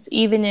darkness,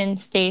 even in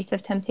states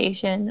of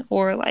temptation,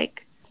 or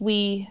like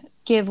we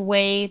give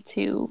way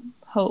to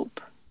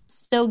hope.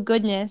 Still,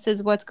 goodness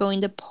is what's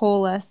going to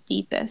pull us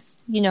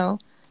deepest. You know,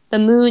 the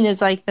moon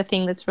is like the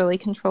thing that's really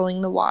controlling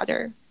the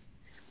water.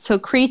 So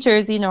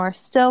creatures, you know, are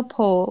still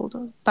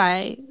pulled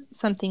by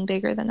something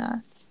bigger than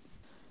us.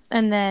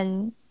 And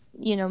then,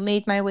 you know,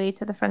 made my way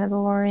to the front of the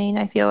Lorraine.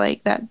 I feel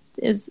like that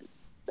is,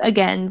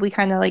 again, we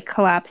kind of like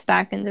collapse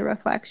back into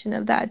reflection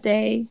of that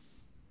day.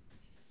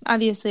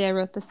 Obviously, I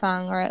wrote the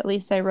song, or at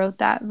least I wrote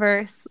that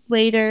verse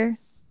later.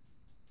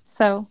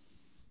 So,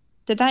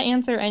 did that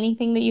answer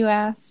anything that you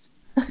asked?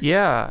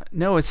 Yeah,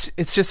 no, it's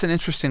just an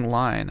interesting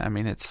line. I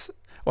mean, it's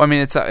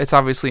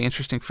obviously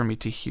interesting for me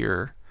to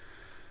hear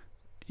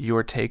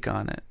your take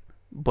on it,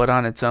 but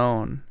on its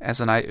own,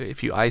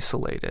 if you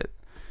isolate it,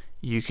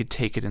 you could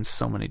take it in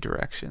so many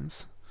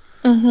directions,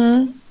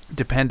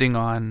 depending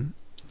on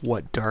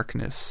what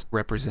darkness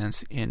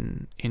represents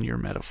in your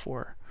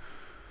metaphor.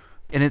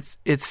 And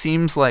it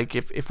seems like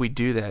if we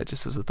do that,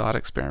 just as a thought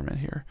experiment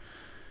here,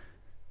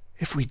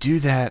 if we do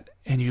that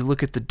and you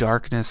look at the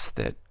darkness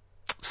that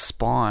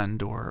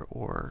spawned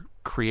or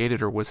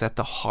created or was at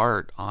the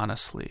heart,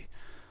 honestly,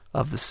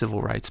 of the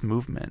civil rights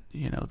movement,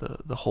 you know,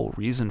 the whole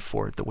reason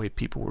for it, the way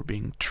people were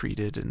being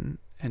treated and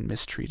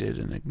mistreated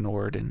and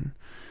ignored and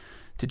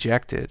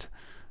dejected.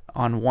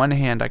 On one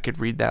hand, I could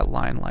read that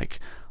line like,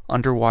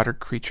 underwater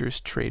creatures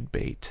trade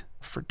bait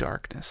for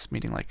darkness,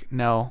 meaning like,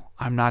 no,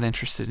 I'm not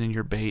interested in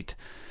your bait.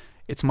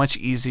 It's much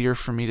easier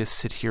for me to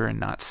sit here and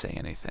not say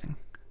anything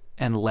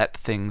and let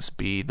things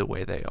be the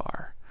way they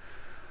are.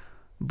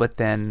 But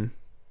then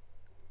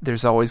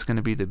there's always going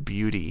to be the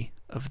beauty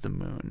of the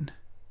moon.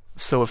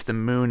 So if the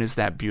moon is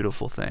that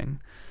beautiful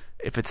thing,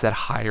 if it's that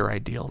higher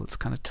ideal that's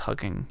kind of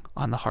tugging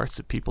on the hearts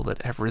of people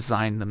that have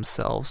resigned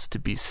themselves to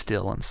be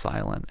still and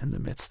silent in the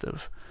midst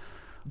of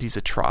these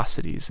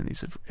atrocities and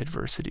these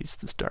adversities,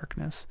 this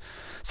darkness.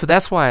 So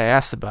that's why I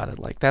asked about it.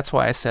 Like, that's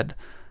why I said,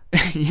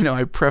 you know,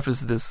 I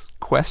prefaced this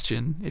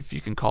question, if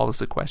you can call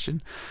this a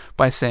question,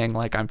 by saying,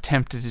 like, I'm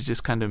tempted to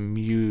just kind of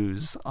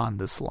muse on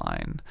this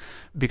line,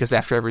 because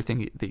after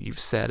everything that you've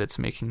said, it's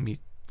making me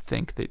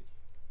think that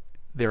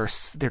there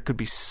could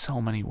be so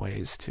many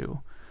ways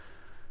to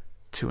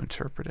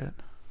interpret it.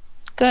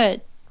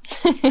 Good.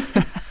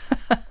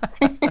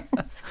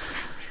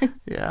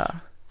 Yeah.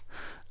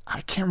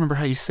 I can't remember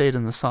how you say it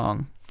in the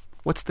song.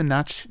 What's the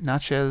Natchez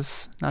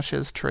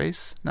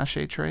Trace?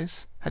 Natchez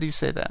Trace? How do you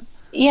say that?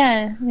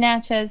 Yeah,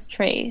 Natchez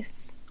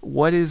Trace.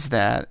 What is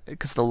that?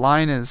 Because the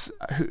line is,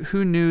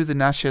 who knew the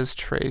Natchez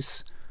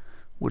Trace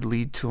would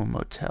lead to a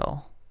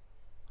motel?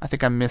 I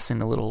think I'm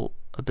missing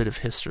a bit of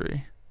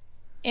history.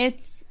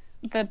 It's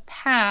the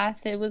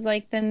path. It was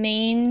like the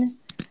main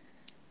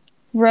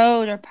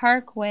road or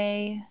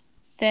parkway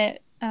that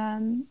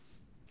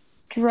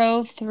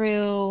drove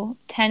through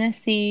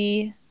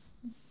Tennessee,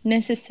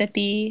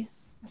 Mississippi.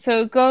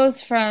 So it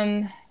goes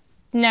from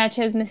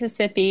Natchez,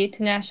 Mississippi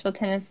to Nashville,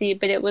 Tennessee,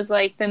 but it was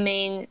like the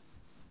main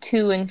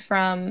to and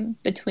from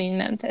between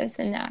Memphis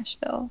and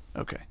Nashville.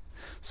 Okay.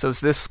 So is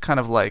this kind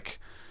of like,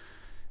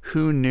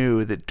 who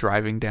knew that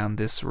driving down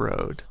this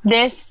road?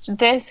 This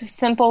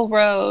simple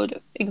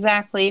road,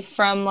 exactly,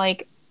 from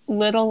like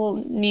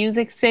little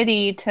Music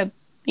City to,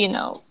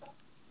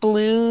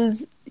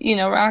 blues,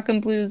 rock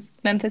and blues,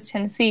 Memphis,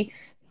 Tennessee.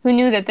 Who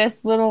knew that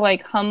this little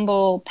like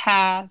humble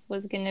path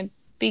was going to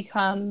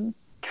become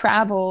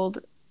traveled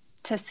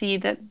to see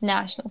the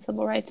National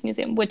Civil Rights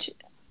Museum, which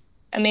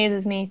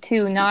amazes me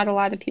too. Not a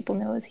lot of people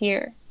know is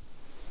here.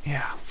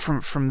 Yeah,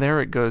 from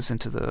there it goes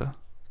into the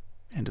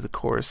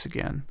chorus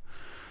again.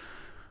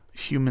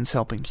 Humans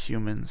helping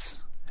humanize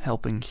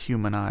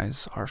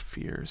our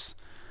fears.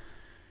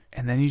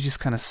 And then you just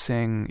kind of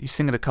sing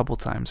it a couple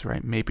times,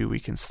 right? Maybe we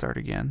can start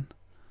again.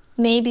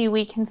 Maybe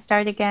we can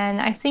start again.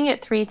 I sing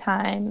it 3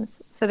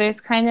 times. So there's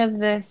kind of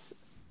this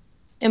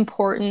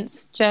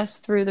importance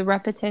just through the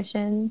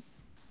repetition.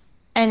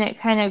 And it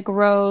kind of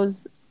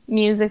grows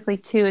musically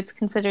too. It's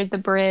considered the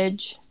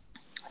bridge.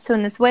 So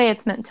in this way,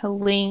 it's meant to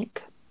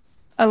link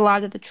a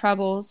lot of the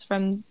troubles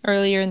from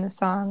earlier in the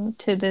song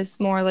to this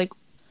more like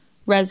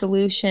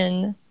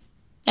resolution.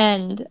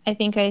 And I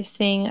think I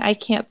sing, I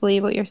can't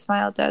believe what your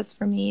smile does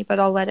for me, but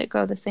I'll let it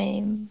go the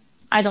same.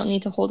 I don't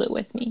need to hold it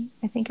with me,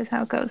 I think is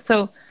how it goes.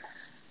 So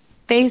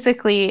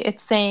basically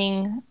it's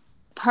saying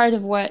part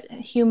of what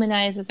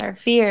humanizes our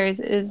fears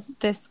is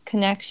this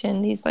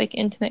connection, these like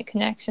intimate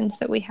connections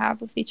that we have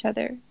with each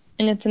other.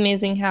 And it's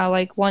amazing how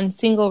like one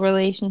single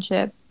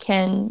relationship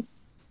can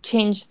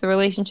change the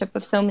relationship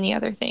of so many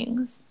other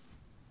things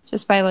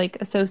just by like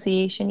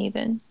association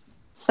even.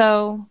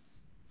 So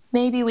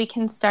maybe we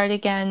can start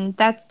again.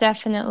 That's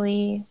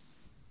definitely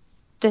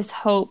this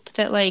hope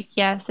that like,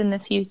 yes, in the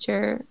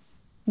future,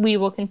 we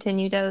will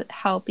continue to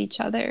help each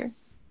other.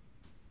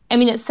 I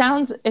mean,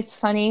 it's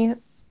funny,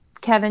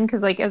 Kevin,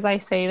 because like as I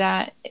say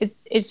that,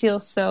 it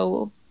feels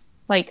so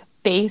like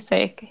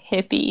basic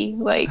hippie,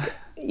 like,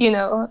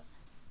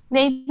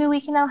 maybe we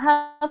can all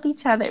help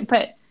each other.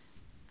 But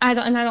I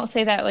don't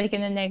say that like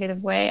in a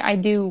negative way.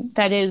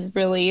 That is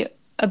really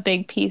a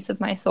big piece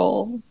of my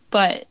soul,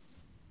 but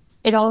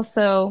it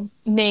also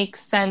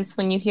makes sense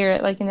when you hear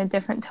it like in a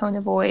different tone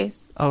of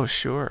voice. Oh,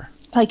 sure.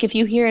 Like if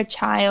you hear a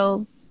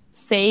child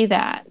say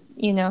that,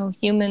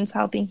 humans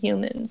helping,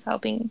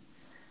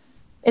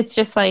 it's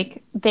just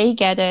like they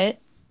get it.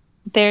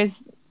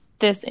 There's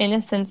this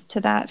innocence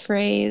to that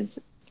phrase.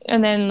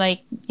 And then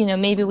like,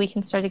 maybe we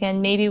can start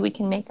again. Maybe we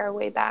can make our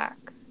way back.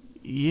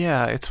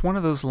 Yeah, it's one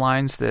of those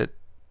lines that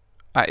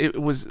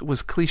it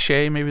was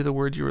cliche, maybe the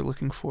word you were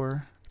looking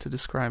for to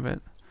describe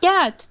it.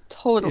 Yeah,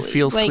 totally. It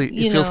feels like,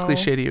 it feels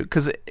cliche to you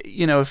because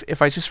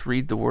if I just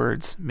read the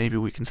words, maybe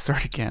we can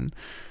start again.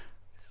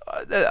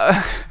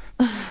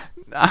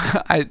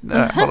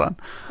 Hold on.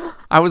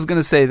 I was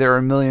gonna say there are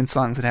a million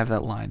songs that have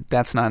that line.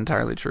 That's not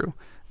entirely true.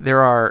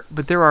 There are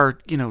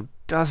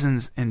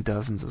dozens and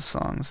dozens of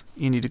songs.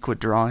 You need to quit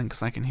drawing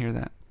because I can hear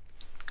that.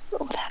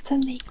 Oh, that's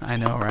amazing. I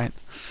know, right?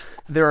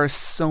 There are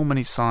so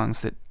many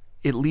songs that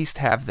at least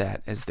have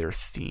that as their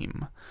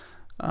theme.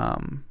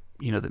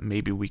 That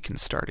maybe we can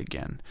start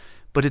again.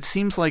 But it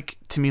seems like,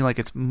 to me, like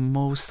it's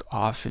most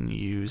often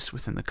used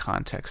within the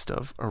context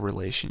of a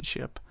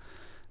relationship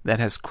that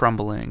has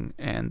crumbling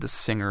and the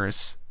singer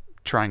is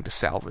trying to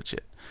salvage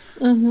it.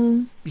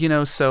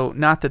 Mm-hmm. So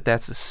not that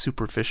that's a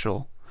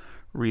superficial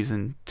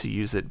reason to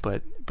use it,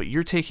 but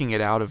you're taking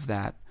it out of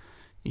that,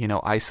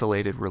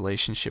 isolated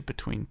relationship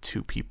between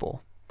two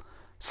people.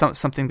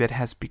 Something that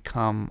has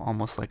become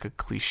almost like a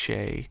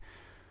cliche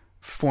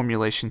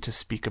formulation to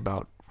speak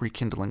about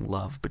rekindling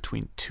love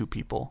between two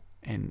people,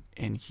 and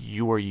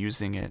you are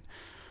using it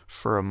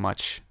for a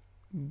much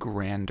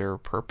grander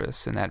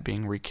purpose, and that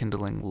being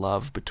rekindling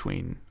love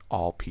between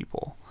all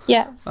people.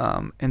 Yes.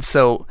 And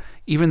so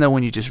even though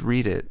when you just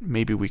read it,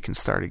 maybe we can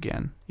start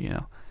again,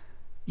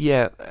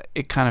 yeah,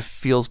 it kind of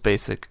feels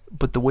basic,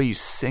 but the way you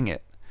sing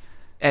it,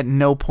 at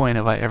no point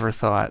have I ever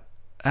thought,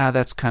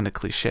 that's kind of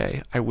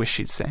cliche. I wish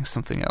she'd sang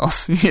something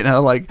else.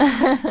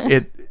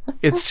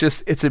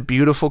 It's a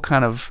beautiful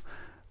kind of,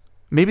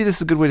 maybe this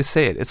is a good way to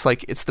say it. It's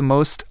like, it's the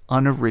most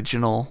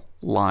unoriginal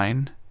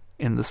line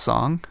in the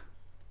song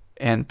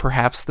and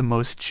perhaps the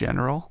most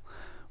general,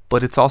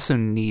 but it's also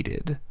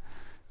needed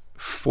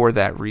for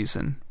that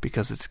reason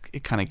because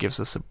it kind of gives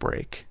us a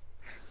break.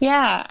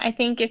 Yeah, I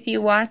think if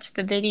you watch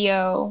the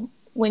video,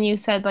 when you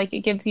said like it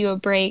gives you a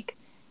break,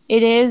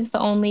 it is the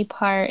only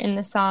part in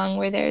the song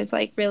where there's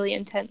like really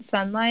intense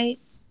sunlight.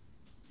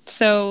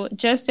 So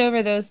just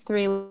over those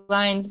 3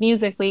 lines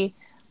musically,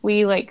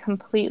 we like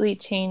completely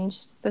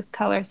changed the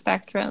color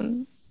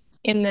spectrum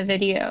in the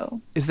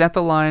video. Is that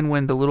the line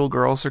when the little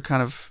girls are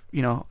kind of,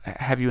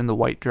 have you in the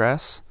white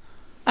dress?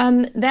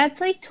 That's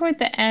like toward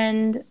the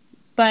end,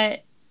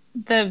 but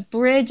the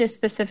bridge is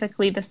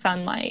specifically the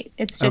sunlight.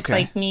 It's just Okay.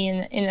 like me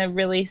in a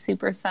really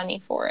super sunny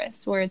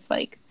forest where it's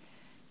like,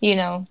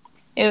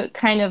 it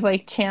kind of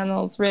like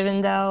channels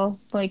Rivendell,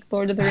 like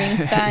Lord of the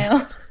Rings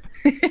style.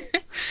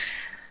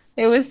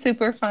 It was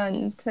super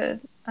fun to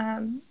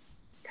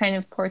kind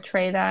of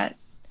portray that.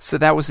 So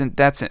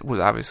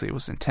obviously it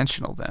was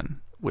intentional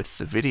then with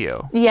the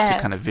video Yes, to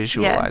kind of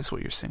visualize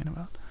what you're singing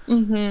about.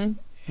 Mm-hmm.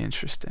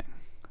 Interesting.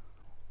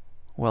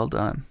 Well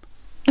done.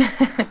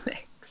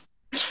 Thanks.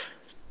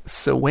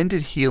 So when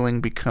did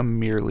healing become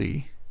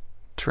merely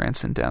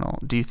transcendental?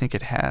 Do you think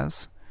it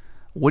has?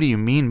 What do you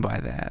mean by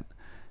that?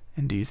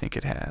 And do you think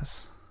it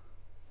has?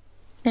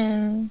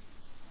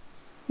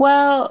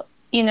 Well,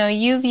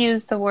 you've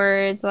used the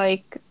word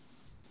like,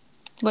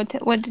 what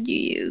did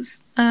you use?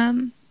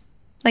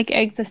 Like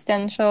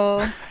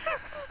existential.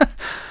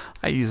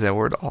 I use that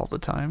word all the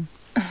time.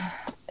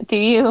 Do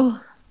you?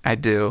 I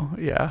do,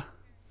 yeah.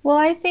 Well,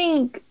 I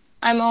think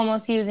I'm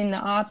almost using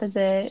the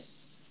opposite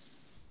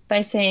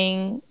by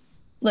saying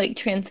like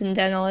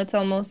transcendental. It's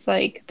almost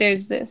like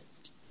there's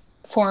this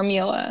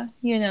formula,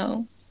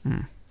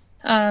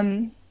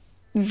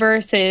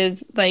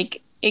 versus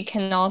like it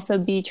can also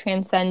be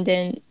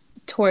transcendent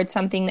towards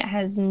something that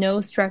has no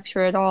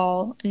structure at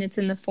all, and it's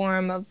in the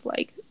form of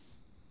like,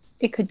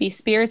 it could be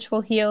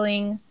spiritual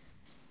healing,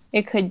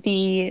 it could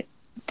be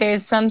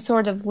there's some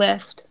sort of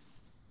lift,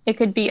 it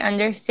could be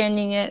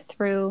understanding it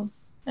through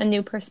a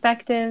new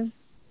perspective.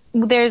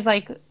 There's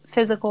like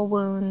physical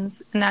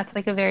wounds, and that's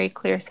like a very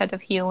clear set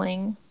of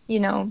healing,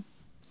 and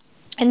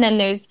then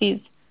there's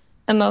these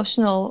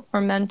emotional or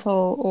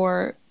mental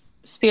or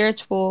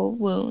spiritual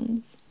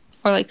wounds,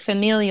 or like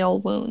familial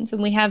wounds,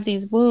 and we have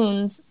these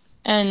wounds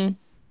and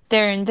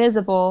they're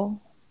invisible,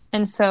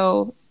 and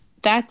so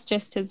that's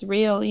just as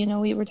real.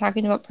 We were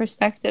talking about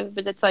perspective,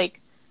 but it's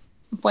like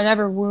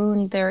whatever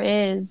wound there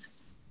is,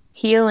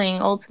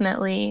 healing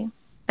ultimately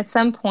at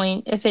some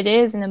point, if it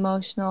is an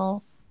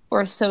emotional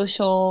or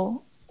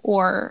social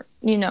or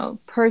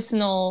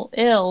personal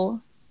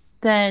ill,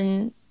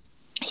 then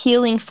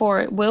healing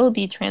for it will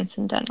be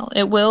transcendental.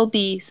 It will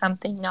be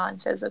something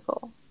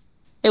non-physical.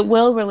 It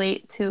will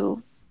relate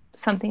to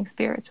something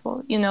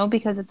spiritual,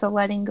 because it's a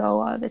letting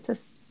go of.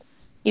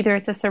 Either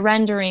it's a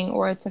surrendering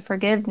or it's a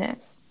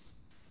forgiveness.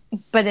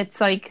 But it's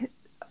like,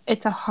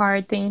 it's a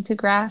hard thing to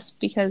grasp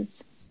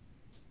because,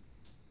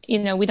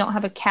 we don't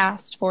have a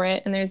cast for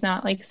it, and there's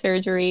not like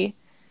surgery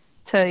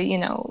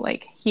to,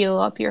 like heal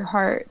up your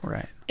heart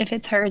Right. if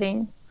it's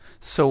hurting.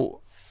 So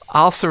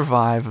I'll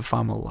survive if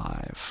I'm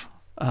alive.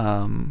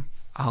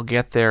 I'll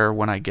get there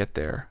when I get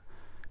there.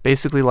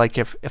 Basically, like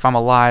if I'm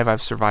alive,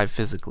 I've survived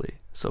physically.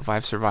 So if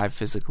I've survived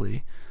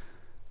physically,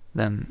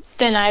 then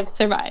I've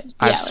survived.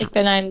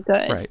 Then I'm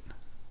good. Right.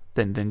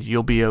 Then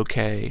you'll be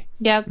okay.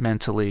 Yep.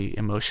 Mentally,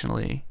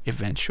 emotionally,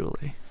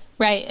 eventually.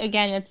 Right.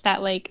 Again, it's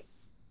that like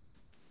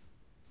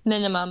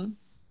minimum.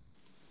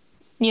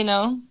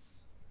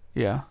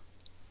 Yeah.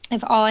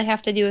 If all I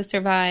have to do is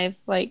survive,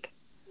 like,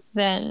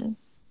 then ...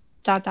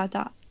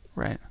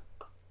 Right.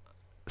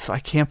 So I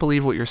can't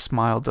believe what your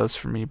smile does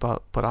for me,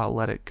 but I'll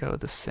let it go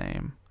the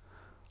same.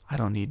 I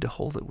don't need to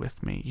hold it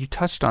with me. You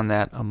touched on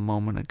that a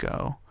moment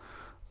ago.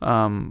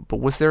 But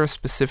was there a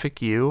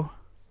specific you?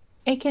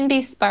 It can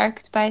be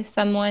sparked by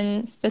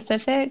someone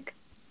specific,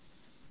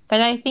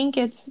 but I think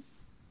it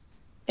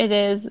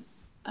is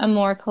a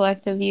more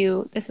collective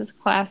you. This is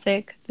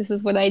classic. This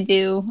is what I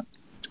do.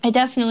 I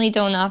definitely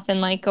don't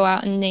often like go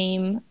out and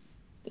name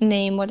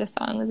what a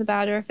song is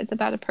about, or if it's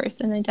about a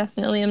person. I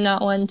definitely am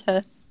not one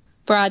to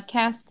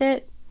broadcast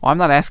it. Well, I'm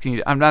not asking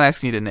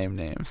you to name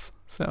names.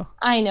 So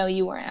I know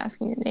you weren't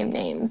asking me to name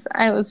names.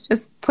 I was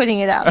just putting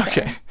it out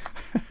okay. there.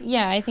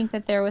 Yeah, I think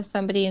that there was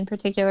somebody in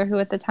particular who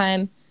at the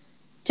time,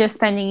 just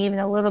spending even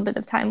a little bit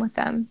of time with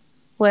them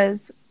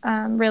was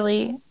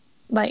really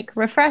like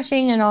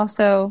refreshing and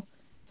also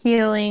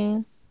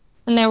healing.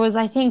 And there was,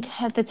 I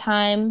think at the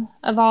time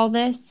of all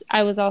this,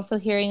 I was also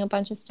hearing a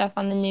bunch of stuff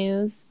on the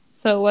news.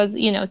 So it was,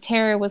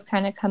 terror was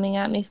kind of coming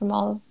at me from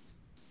all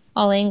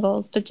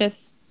angles, but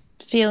just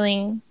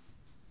feeling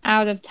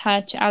out of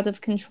touch, out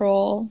of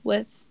control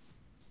with,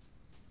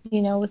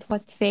 with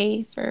what's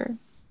safe.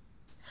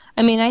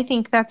 I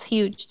think that's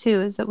huge too,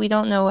 is that we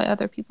don't know what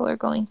other people are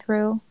going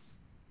through.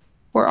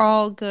 We're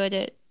all good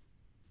at,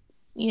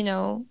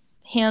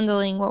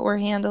 handling what we're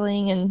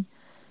handling and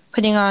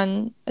putting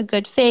on a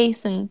good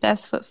face and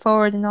best foot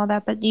forward and all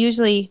that. But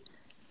usually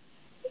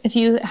if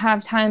you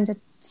have time to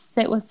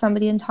sit with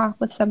somebody and talk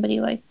with somebody,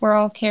 like we're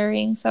all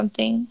carrying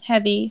something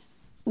heavy.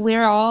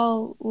 We're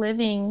all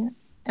living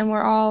and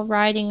we're all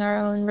riding our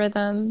own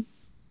rhythm.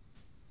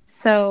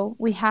 So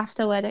we have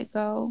to let it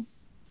go.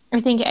 I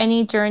think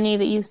any journey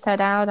that you set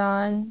out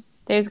on,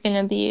 there's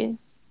going to be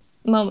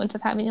moments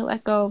of having to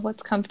let go of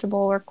what's comfortable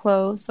or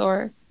close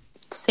or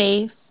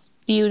safe,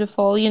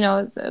 beautiful,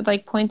 it's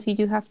like points you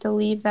do have to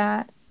leave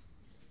that.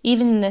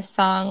 even in this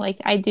song, like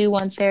I do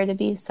want there to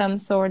be some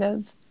sort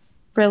of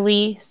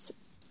release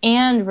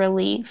and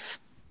relief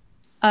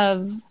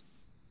of,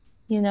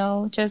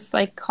 just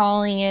like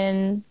calling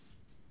in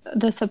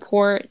the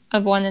support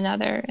of one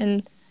another,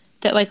 and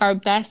that like our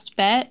best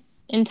bet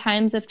in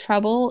times of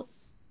trouble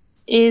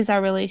is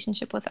our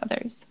relationship with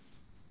others.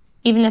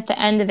 Even at the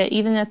end of it,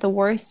 even at the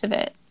worst of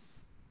it,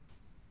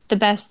 the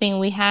best thing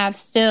we have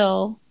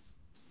still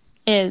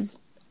is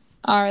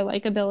our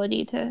like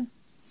ability to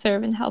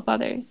serve and help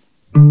others.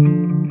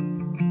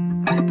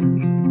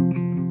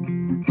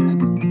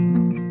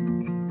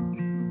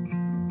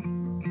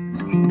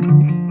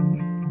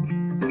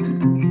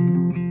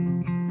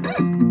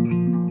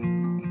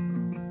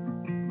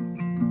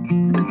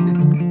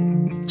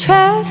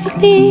 Traffic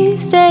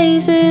these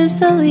days is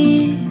the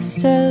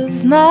least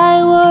of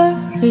my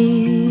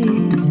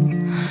worries.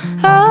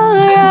 I'll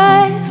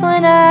arrive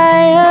when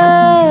I arrive.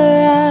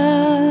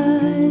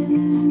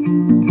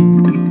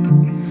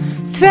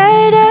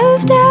 Threat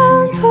of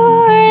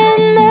downpour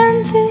in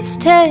Memphis,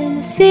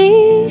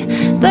 Tennessee,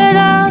 but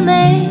I'll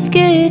make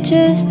it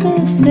just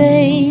the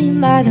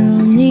same. I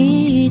don't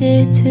need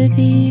it to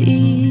be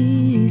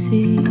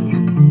easy.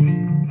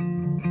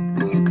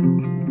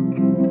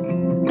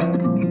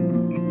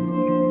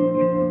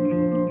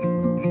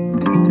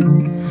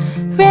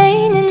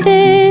 Rain and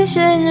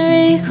vision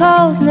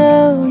recalls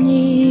no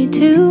need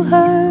to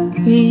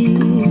hurry.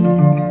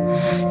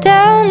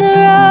 Down the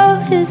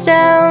road is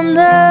down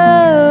the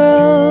road.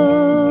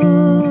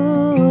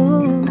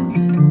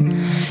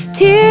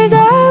 Tears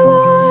are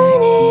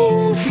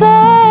warning the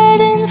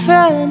flood in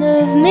front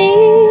of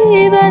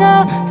me, but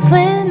I'll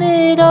swim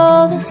it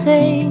all the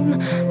same.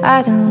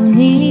 I don't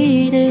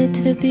need it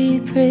to be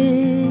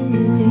pretty.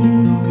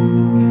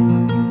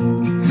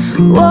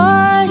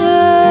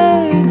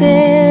 Water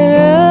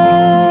bearer,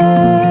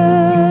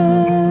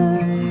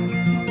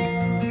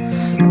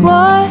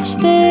 wash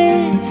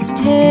this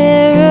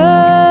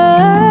terror.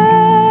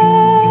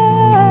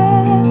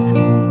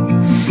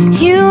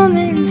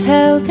 Humans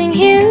helping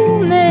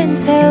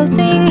humans,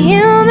 helping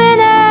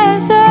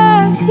humanize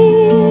our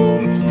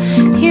fears.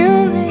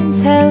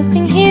 Humans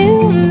helping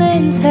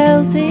humans,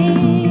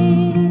 helping.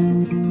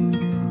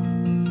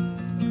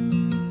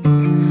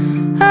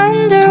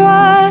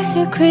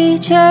 Underwater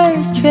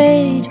creatures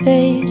trade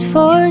bait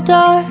for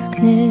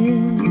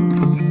darkness.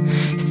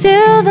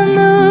 Still the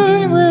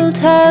moon will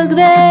tug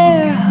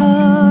their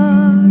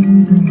heart.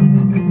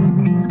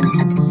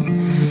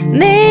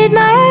 Made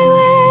my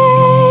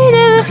way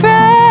to the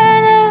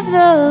front of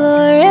the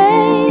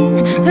Lorraine.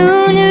 Who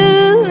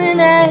knew the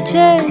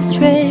Natchez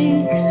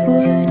Trace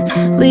would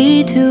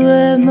lead to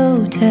a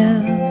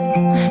motel?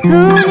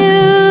 Who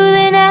knew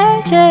the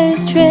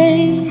Natchez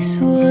Trace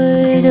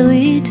would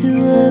lead to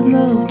a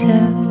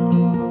motel?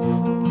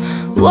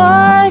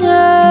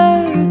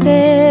 Water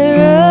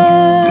bearer,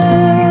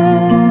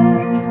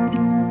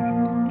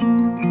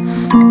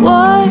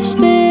 wash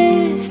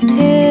this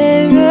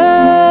terror.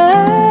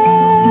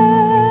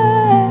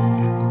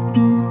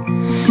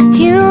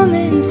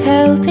 Humans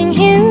helping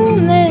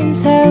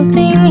humans,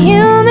 helping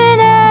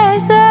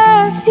humanize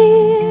our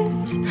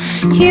fears.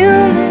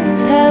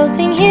 Humans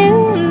helping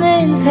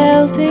humans,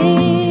 helping.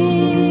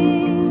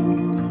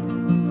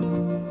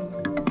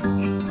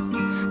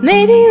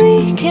 Maybe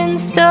we can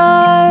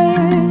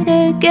start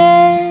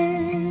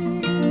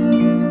again.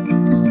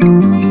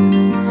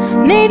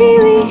 Maybe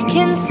we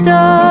can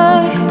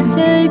start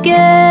again.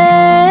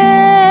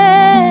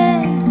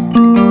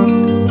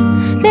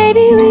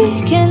 Maybe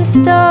we can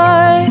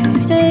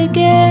start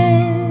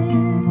again.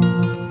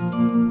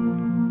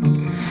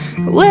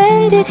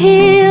 When did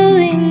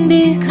healing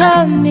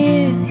become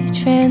merely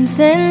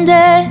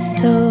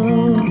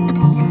transcendental?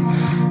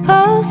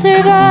 I'll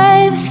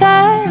survive if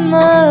I'm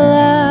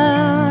alive.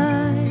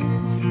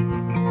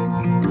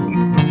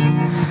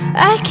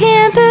 I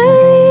can't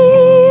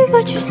believe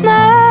what your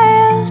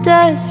smile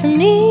does for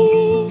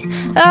me.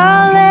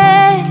 I'll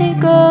let it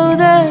go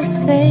the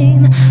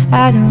same.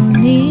 I don't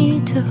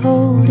need to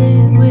hold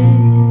it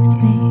with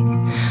me.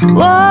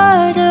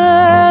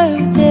 Water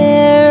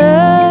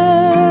bearer,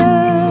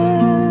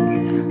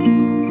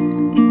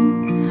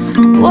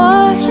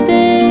 wash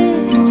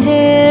this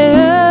terror.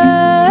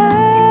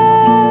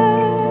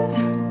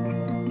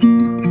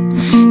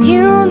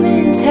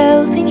 Humans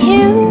helping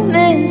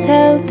humans,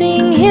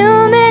 helping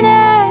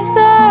humanize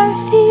our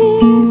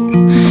fears.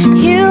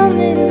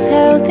 Humans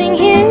helping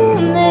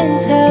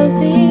humans,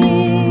 helping.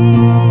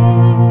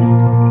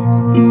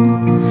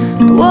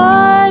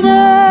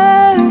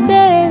 Water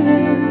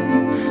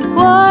bearer,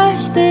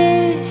 wash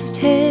this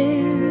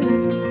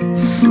terror.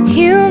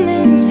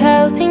 Humans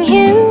helping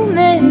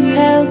humans,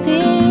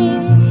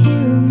 helping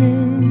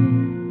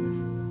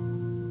humans.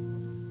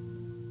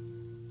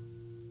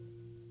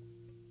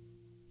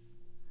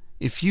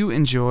 If you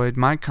enjoyed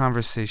my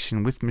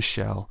conversation with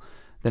Michelle,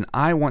 then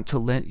I want to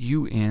let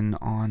you in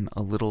on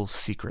a little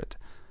secret.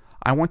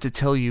 I want to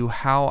tell you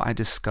how I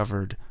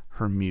discovered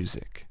her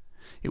music.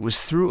 It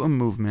was through a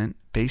movement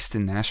based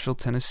in Nashville,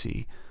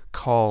 Tennessee,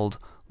 called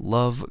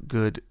Love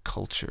Good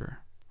Culture.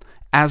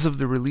 As of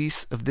the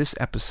release of this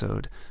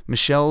episode,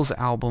 Michelle's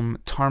album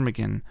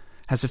Ptarmigan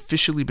has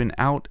officially been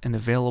out and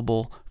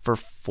available for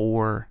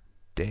 4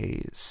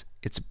 days.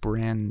 It's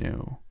brand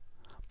new.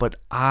 But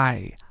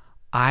I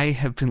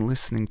have been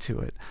listening to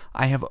it.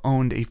 I have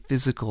owned a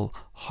physical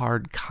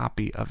hard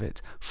copy of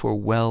it for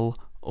well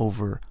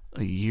over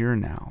a year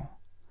now.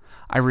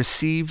 I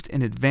received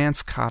an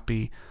advance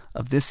copy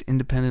of this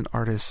independent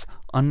artist's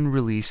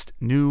unreleased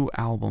new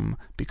album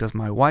because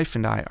my wife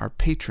and I are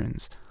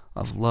patrons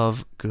of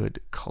Love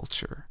Good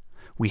Culture.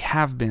 We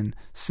have been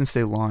since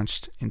they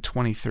launched in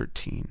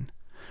 2013.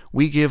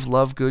 We give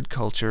Love Good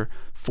Culture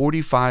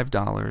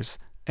 $45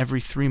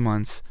 every 3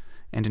 months,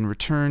 and in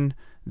return,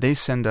 they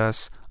send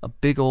us a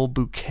big old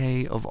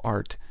bouquet of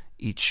art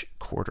each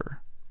quarter.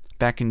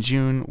 Back in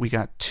June, we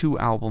got 2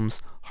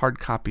 albums, hard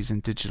copies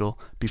and digital,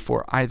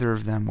 before either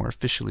of them were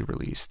officially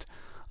released.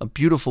 A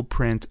beautiful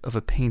print of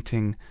a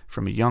painting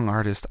from a young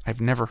artist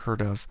I've never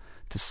heard of,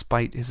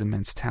 despite his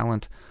immense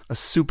talent, a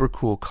super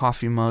cool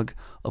coffee mug,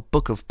 a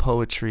book of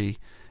poetry,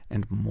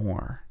 and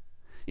more.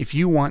 If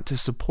you want to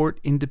support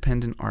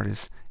independent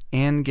artists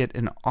and get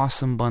an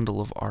awesome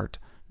bundle of art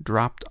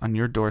dropped on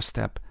your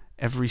doorstep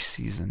every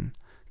season,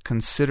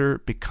 consider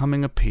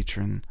becoming a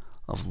patron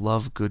of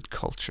Love Good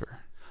Culture.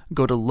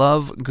 Go to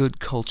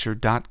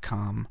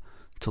lovegoodculture.com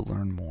to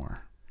learn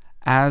more.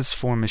 As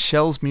for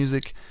Michelle's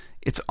music,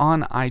 it's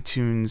on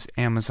iTunes,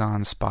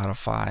 Amazon,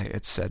 Spotify,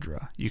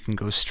 etc. You can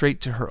go straight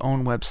to her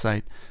own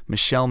website,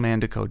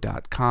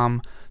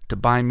 michellemandico.com, to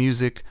buy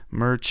music,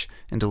 merch,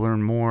 and to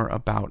learn more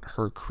about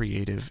her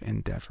creative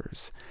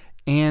endeavors.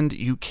 And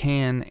you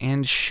can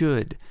and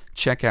should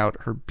check out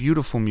her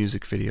beautiful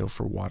music video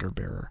for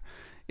Waterbearer.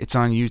 It's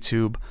on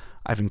YouTube.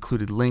 I've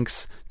included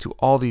links to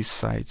all these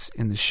sites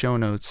in the show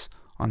notes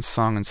on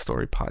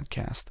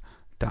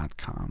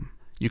songandstorypodcast.com.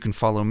 You can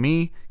follow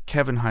me,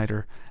 Kevin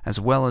Hyder, as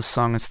well as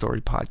Song and Story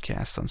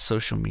Podcast on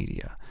social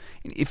media.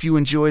 And if you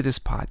enjoy this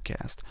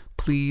podcast,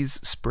 please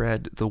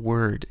spread the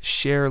word,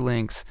 share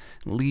links,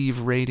 leave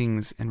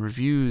ratings and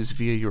reviews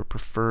via your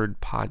preferred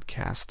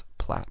podcast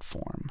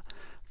platform.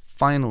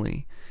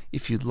 Finally,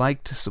 if you'd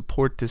like to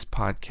support this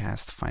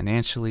podcast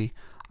financially,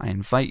 I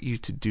invite you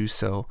to do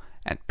so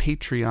at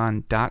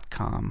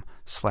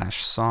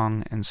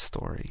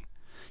patreon.com/songandstory.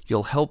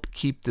 You'll help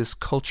keep this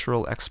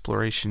cultural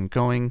exploration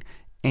going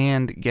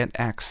and get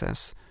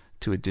access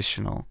to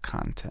additional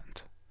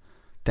content.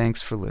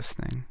 Thanks for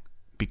listening.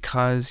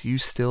 Because you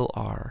still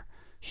are,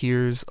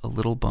 here's a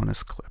little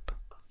bonus clip.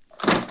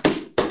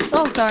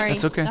 Oh, sorry.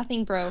 That's okay.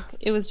 Nothing broke.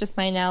 It was just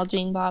my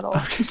Nalgene bottle.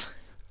 Okay.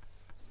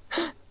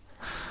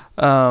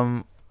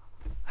 How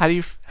do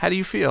you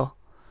feel?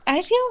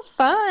 I feel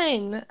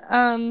fine.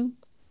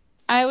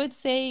 I would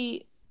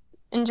say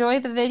enjoy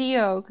the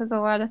video because a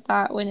lot of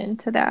thought went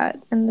into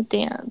that and the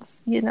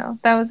dance. You know,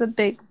 that was a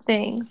big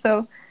thing.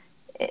 So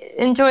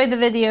enjoy the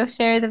video,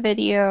 share the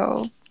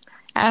video,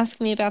 ask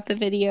me about the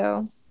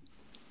video.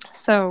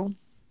 So,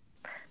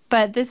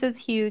 but this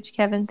is huge,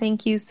 Kevin.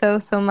 Thank you so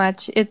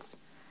much. It's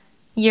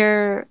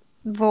your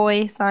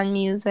voice on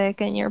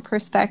music and your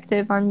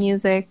perspective on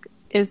music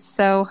is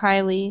so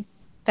highly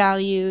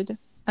valued.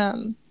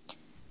 And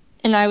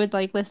I would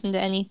listen to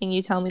anything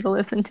you tell me to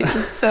listen to.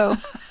 So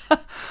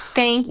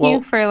thank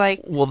you for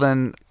Well,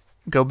 then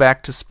go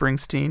back to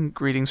Springsteen,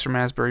 Greetings from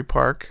Asbury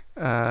Park,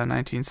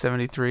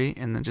 1973,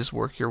 and then just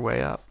work your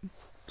way up.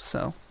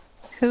 So.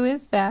 Who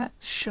is that?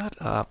 Shut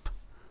up.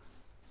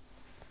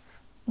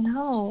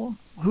 No.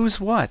 Who's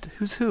what?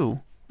 Who's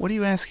who? What are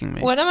you asking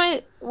me? What am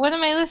I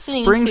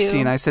listening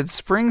Springsteen. to? I said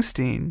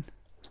Springsteen.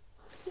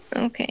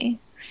 Okay.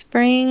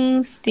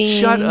 Springsteen.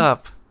 Shut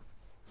up.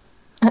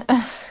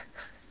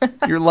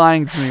 You're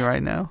lying to me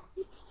right now.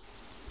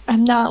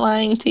 I'm not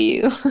lying to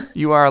you.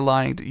 You are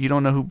lying. You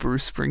don't know who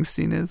Bruce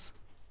Springsteen is?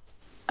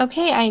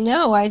 Okay, I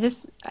know. I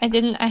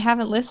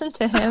haven't listened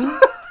to him.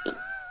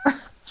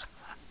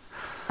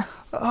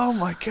 Oh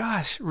my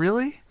gosh,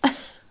 really?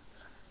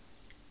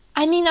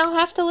 I mean, I'll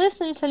have to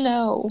listen to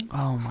know.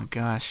 Oh my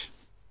gosh.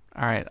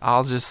 All right,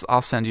 I'll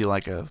send you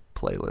a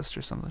playlist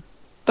or something.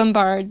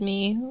 Bombard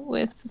me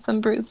with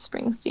some Bruce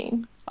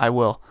Springsteen. I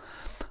will.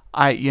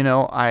 I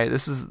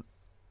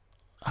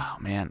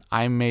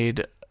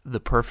made the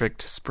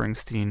perfect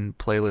Springsteen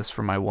playlist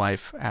for my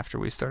wife after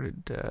we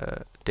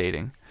started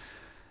dating.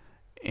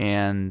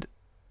 And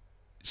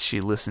she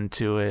listened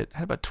to it. It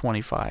had about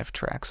 25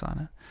 tracks on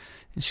it.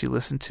 And she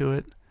listened to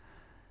it.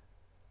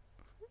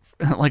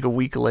 A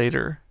week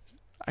later,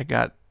 I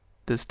got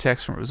this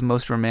text from her. It was the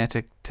most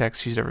romantic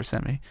text she's ever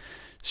sent me.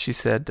 She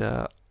said,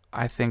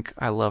 I think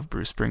I love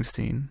Bruce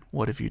Springsteen.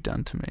 What have you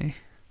done to me?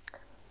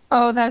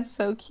 Oh, that's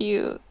so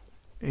cute.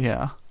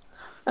 Yeah.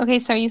 Okay,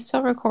 so are you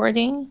still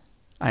recording?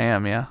 I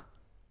am, yeah.